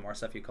bigger the more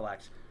stuff you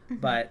collect.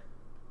 But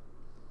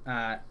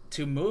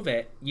to move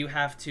it, you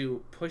have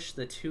to push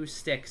the 2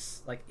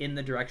 sticks in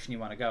the direction you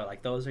want to go.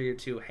 Those are your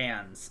 2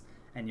 hands,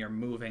 and you're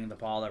moving the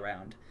ball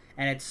around,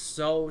 and it's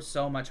so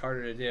much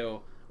harder to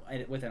do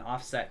with an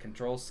offset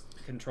controller,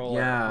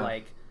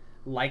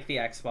 like the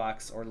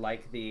Xbox or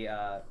like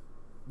the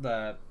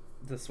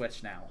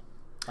Switch now.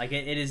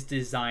 It is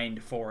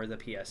designed for the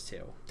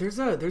PS2. There's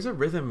a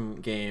rhythm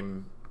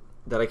game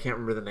that I can't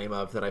remember the name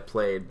of that I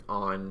played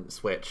on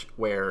Switch,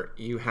 where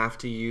you have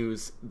to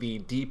use the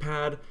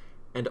D-pad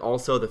and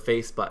also the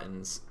face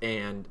buttons,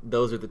 and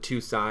those are the 2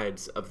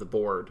 sides of the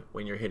board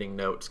when you're hitting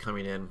notes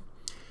coming in.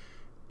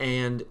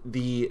 And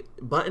the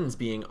buttons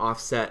being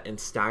offset and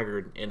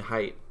staggered in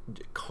height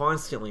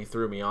constantly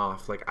threw me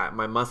off.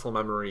 My muscle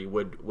memory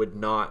would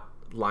not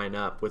line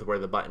up with where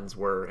the buttons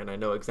were, and I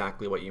know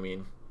exactly what you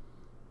mean.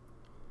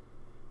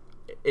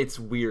 It's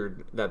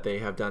weird that they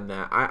have done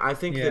that. I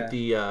think that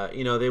the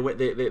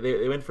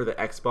they went for the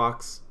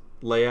Xbox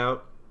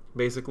layout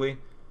basically.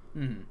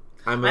 Mm-hmm.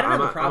 I'm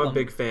a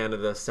big fan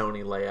of the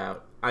Sony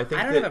layout. I don't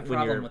have a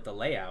problem with the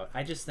layout.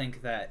 I just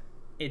think that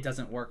it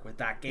doesn't work with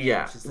that game.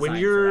 Yeah, Which is when designed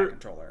for you're that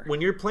controller.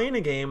 when you're playing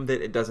a game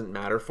that it doesn't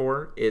matter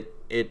for, it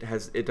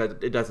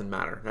doesn't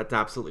matter. That's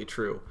absolutely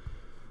true.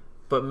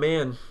 But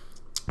man,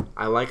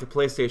 I like a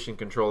PlayStation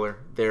controller.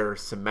 They're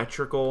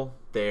symmetrical.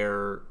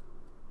 They're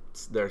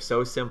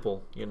so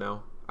simple, you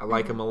know. I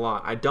like them a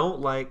lot. I don't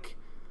like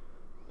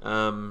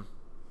the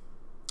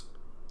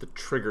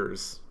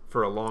triggers.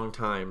 For a long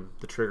time,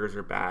 the triggers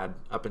are bad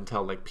up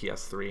until like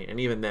PS3, and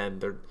even then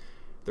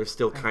they're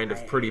still kind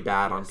of pretty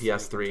bad on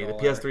PS3. The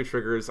PS3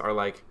 triggers are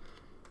like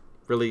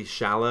really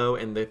shallow,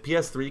 and the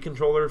PS3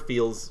 controller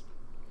feels,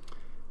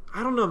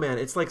 I don't know, man.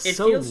 It's like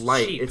so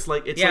light. Cheap. It's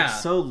like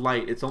so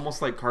light. It's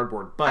almost like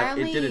cardboard, but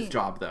it did its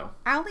job though.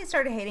 I only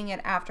started hating it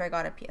after I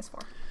got a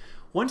PS4.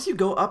 Once you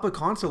go up a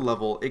console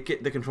level,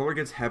 the controller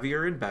gets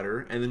heavier and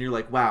better, and then you're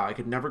like, wow, I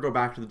could never go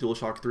back to the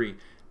DualShock 3.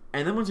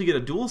 And then once you get a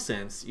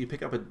DualSense, you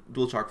pick up a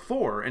DualShock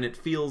 4, and it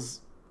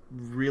feels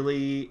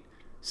really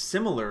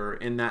similar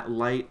in that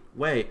light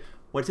way.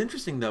 What's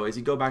interesting, though, is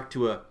you go back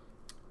to a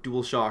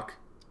DualShock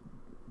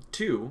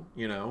 2,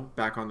 you know,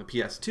 back on the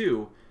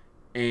PS2,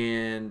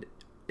 and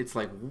it's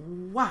like,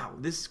 wow,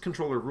 this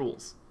controller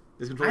rules.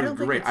 This controller is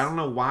great. I don't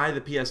know why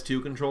the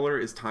PS2 controller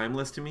is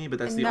timeless to me, but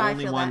that's the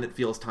only one that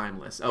feels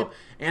timeless. Oh,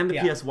 and the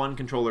PS1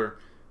 controller,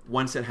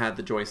 once it had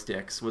the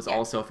joysticks, was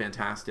also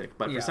fantastic.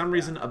 But for some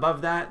reason,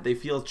 above that, they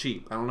feel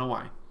cheap. I don't know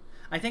why.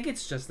 I think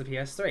it's just the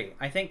PS3.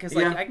 I think because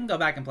like I can go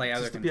back and play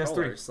other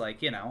controllers. PS3.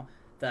 Like, you know,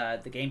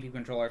 the GameCube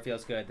controller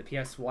feels good. The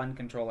PS1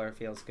 controller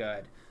feels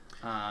good.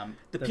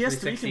 The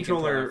PS3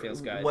 controller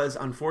feels good. Was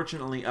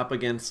unfortunately up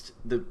against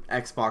the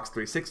Xbox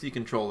 360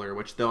 controller,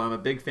 which, though I'm a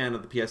big fan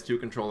of the PS2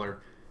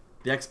 controller,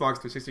 the Xbox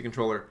 360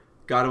 controller,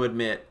 got to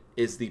admit,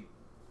 is the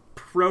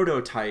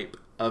prototype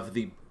of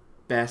the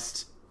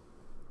best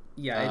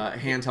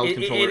handheld controller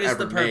ever made. It is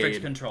the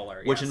perfect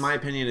controller, which in my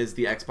opinion is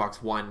the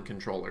Xbox One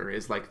controller.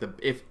 Is like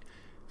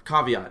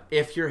caveat,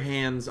 if your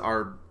hands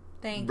are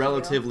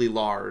relatively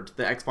large,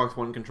 the Xbox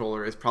One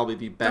controller is probably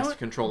the best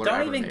controller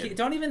ever made.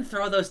 Don't even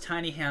throw those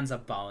tiny hands a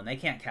bone. They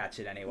can't catch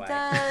it anyway.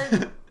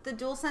 The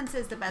DualSense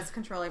is the best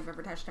controller I've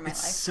ever touched in my life.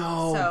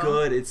 So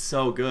good. It's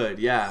so good.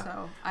 Yeah.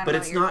 So, but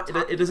it's not.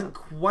 It doesn't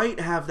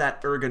quite have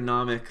that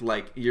ergonomic.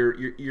 Like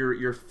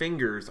your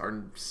fingers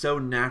are so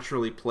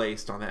naturally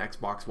placed on the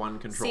Xbox One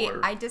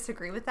controller. See, I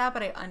disagree with that,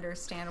 but I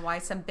understand why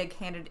some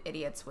big-handed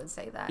idiots would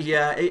say that.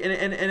 Yeah,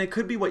 and it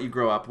could be what you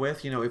grow up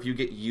with. You know, if you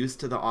get used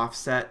to the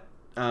offset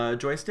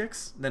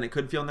joysticks, then it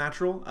could feel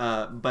natural.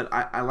 But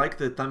I like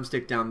the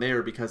thumbstick down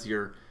there because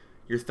your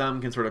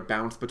thumb can sort of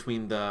bounce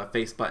between the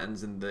face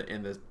buttons and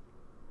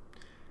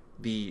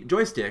the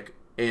joystick,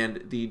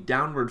 and the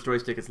downwards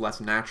joystick is less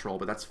natural,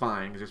 but that's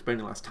fine because you're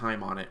spending less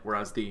time on it.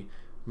 Whereas the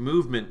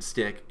movement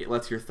stick, it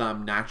lets your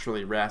thumb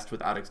naturally rest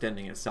without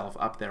extending itself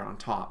up there on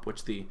top,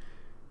 which the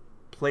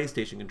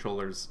PlayStation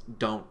controllers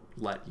don't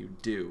let you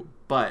do.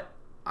 But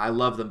I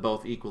love them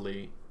both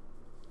equally.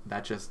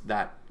 That's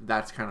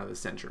kind of the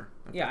censure.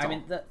 I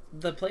mean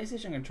the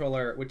PlayStation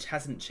controller, which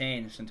hasn't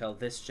changed until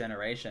this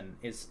generation,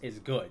 is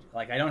good.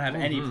 Like I don't have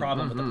any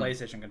problem with the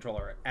PlayStation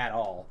controller at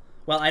all.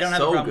 Well, I don't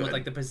have a problem with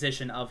like the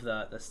position of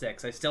the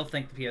sticks. I still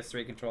think the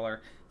PS3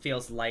 controller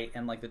feels light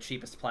and like the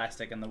cheapest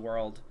plastic in the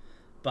world.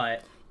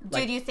 But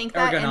like, did you think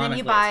that and then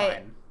you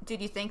buy?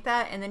 Did you think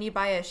that and then you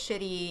buy a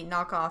shitty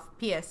knockoff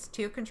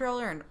PS2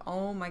 controller and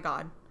oh my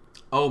god.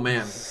 Oh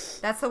man.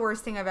 That's the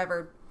worst thing I've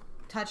ever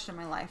touched in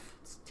my life.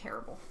 It's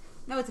terrible.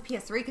 No, it's a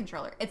PS3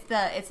 controller. It's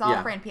the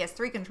off-brand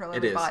PS3 controller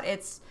we bought.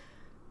 It's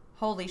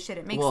holy shit.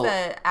 It makes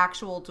the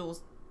actual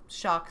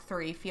DualShock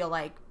 3 feel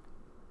like,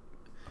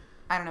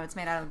 I don't know, it's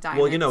made out of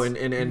diamonds. Well, you know,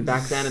 and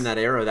back then in that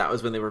era, that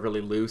was when they were really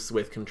loose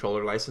with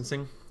controller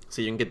licensing.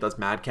 So you can get those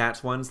Mad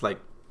Catz ones, like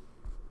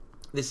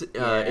this.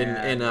 I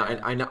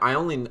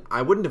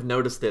wouldn't have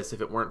noticed this if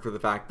it weren't for the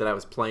fact that I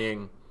was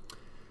playing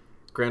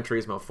Gran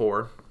Turismo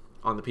 4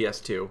 on the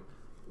PS2,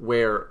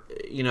 where,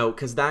 you know,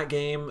 because that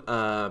game,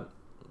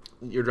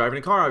 you're driving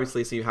a car,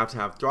 obviously, so you have to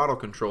have throttle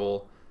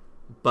control.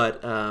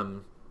 But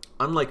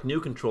unlike new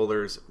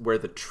controllers, where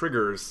the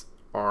triggers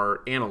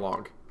are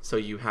analog, so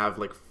you have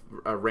like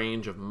a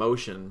range of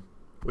motion,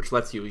 which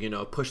lets you, you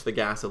know, push the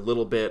gas a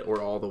little bit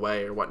or all the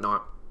way or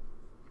whatnot.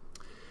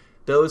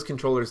 Those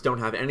controllers don't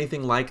have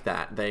anything like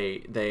that.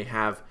 They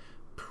have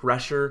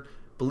pressure.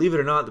 Believe it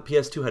or not, the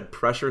PS2 had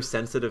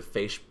pressure-sensitive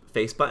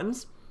face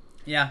buttons.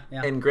 Yeah.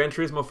 And Gran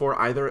Turismo 4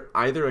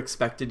 either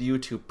expected you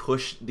to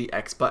push the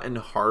X button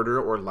harder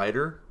or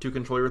lighter to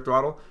control your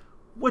throttle,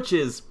 which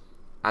is,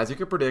 as you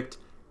could predict,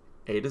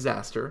 a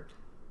disaster,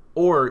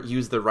 or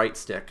use the right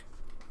stick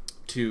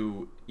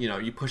to, you know,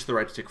 you push the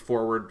right stick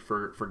forward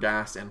for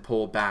gas and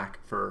pull back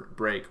for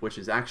brake, which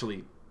is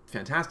actually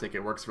fantastic.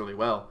 It works really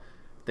well.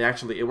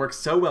 It works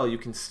so well you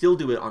can still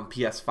do it on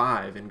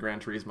PS5 in Gran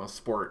Turismo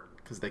Sport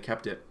because they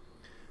kept it.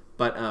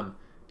 But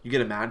you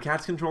get a Mad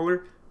Catz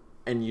controller,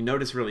 and you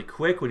notice really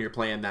quick when you're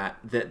playing that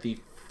the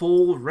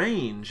full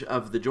range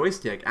of the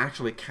joystick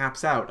actually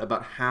caps out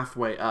about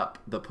halfway up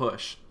the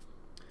push,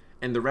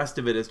 and the rest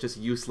of it is just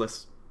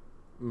useless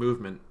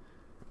movement.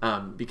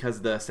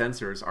 because the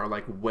sensors are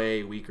like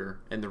way weaker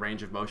and the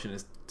range of motion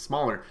is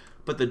smaller,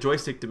 but the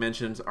joystick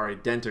dimensions are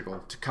identical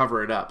to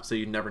cover it up so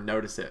you never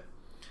notice it.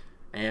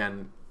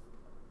 And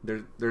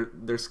they're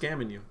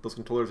scamming you. Those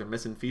controllers are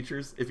missing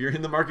features. If you're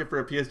in the market for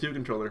a PS2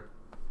 controller,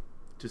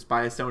 just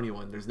buy a Sony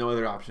one. There's no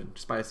other option.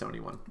 Just buy a Sony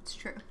one. It's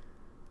true.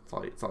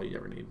 It's all you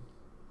ever need.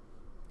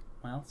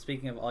 Well,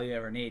 speaking of all you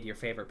ever need, your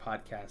favorite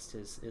podcast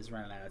is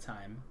running out of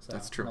time. So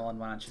That's true. Nolan,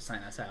 why don't you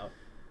sign us out?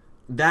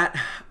 That,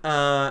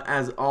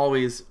 as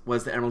always,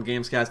 was the Emerald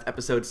Gamescast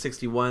episode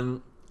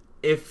 61.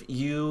 If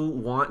you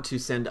want to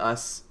send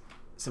us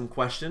some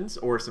questions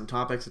or some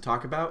topics to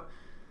talk about,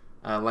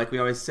 like we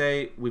always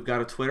say, we've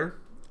got a Twitter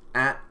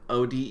at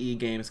ODE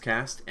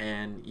Gamescast,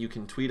 and you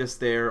can tweet us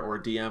there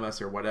or DM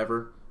us or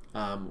whatever.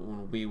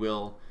 We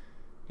will,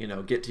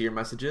 get to your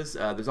messages.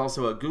 There's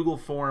also a Google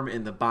form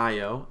in the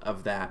bio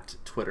of that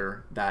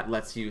Twitter that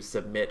lets you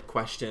submit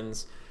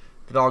questions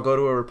that all go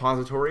to a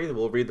repository.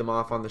 We'll read them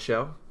off on the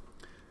show.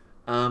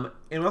 And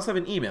we also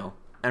have an email,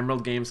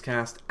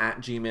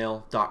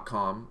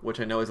 emeraldgamescast@gmail.com, which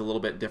I know is a little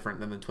bit different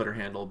than the Twitter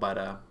handle,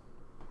 but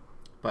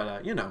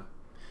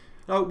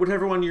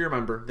whatever one you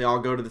remember, they all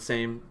go to the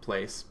same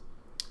place.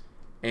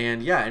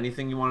 And yeah,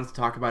 anything you want us to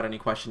talk about, any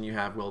question you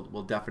have,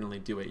 we'll definitely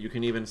do it. You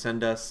can even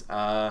send us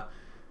a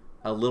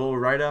little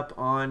write-up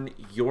on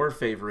your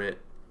favorite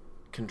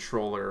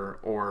controller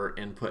or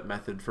input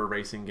method for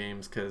racing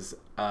games, because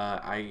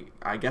I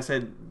guess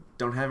I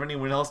don't have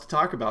anyone else to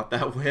talk about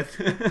that with.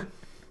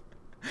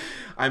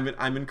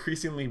 I'm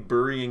increasingly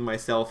burying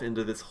myself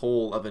into this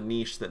hole of a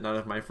niche that none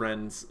of my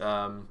friends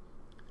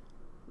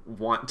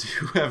want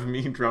to have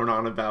me drone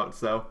on about,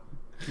 so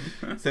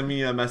send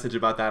me a message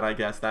about that. I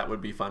guess that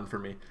would be fun for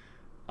me.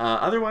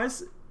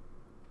 Otherwise,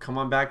 come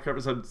on back for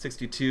episode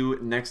 62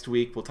 next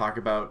week. We'll talk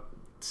about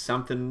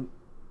something,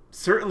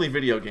 certainly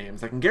video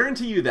games. I can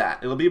guarantee you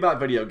that it'll be about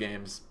video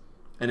games,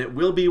 and it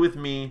will be with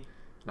me,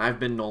 and I've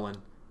been Nolan.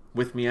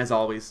 With me, as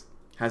always,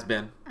 has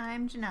been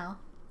I'm Janelle.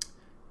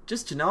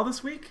 Just Janelle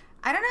this week.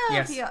 I don't know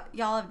Yes. if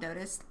y'all have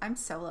noticed. I'm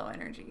so low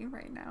energy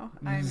right now.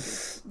 I'm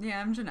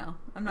Janelle.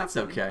 I'm not. That's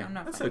funny. okay. I'm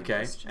not That's funny, okay.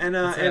 Christian. And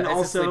It's a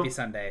also Sleepy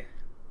Sunday.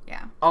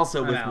 Yeah.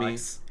 Also I'm with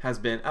Alex. me has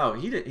been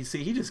he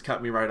just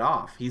cut me right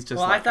off. He's just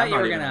Well, like, I thought I'm you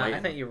not were even gonna. waiting.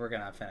 I thought you were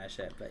gonna finish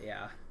it, but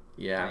yeah.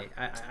 Yeah.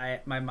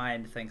 My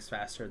mind thinks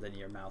faster than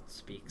your mouth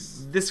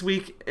speaks. This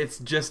week it's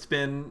just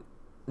been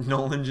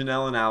Nolan,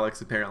 Janelle, and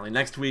Alex apparently.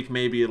 Next week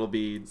maybe it'll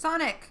be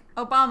Sonic,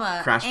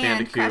 Obama, Crash and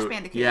Bandicoot. Crash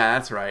Bandicoot. Yeah,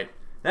 that's right.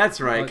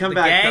 That's right. Well, Come the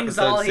back to gang's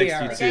all episode here.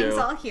 62. The gang's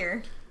all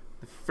here.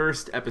 The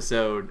first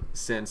episode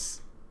since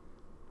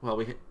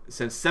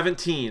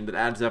 17 that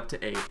adds up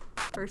to 8.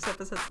 First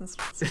episode since.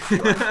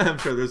 I'm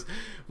sure there's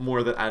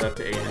more that add up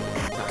to 8 in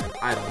one time.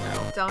 I don't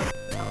know. Don't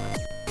tell us.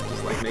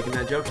 Just like making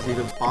that joke to see if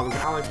it bothers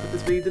Alex, but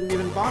this video didn't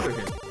even bother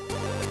him.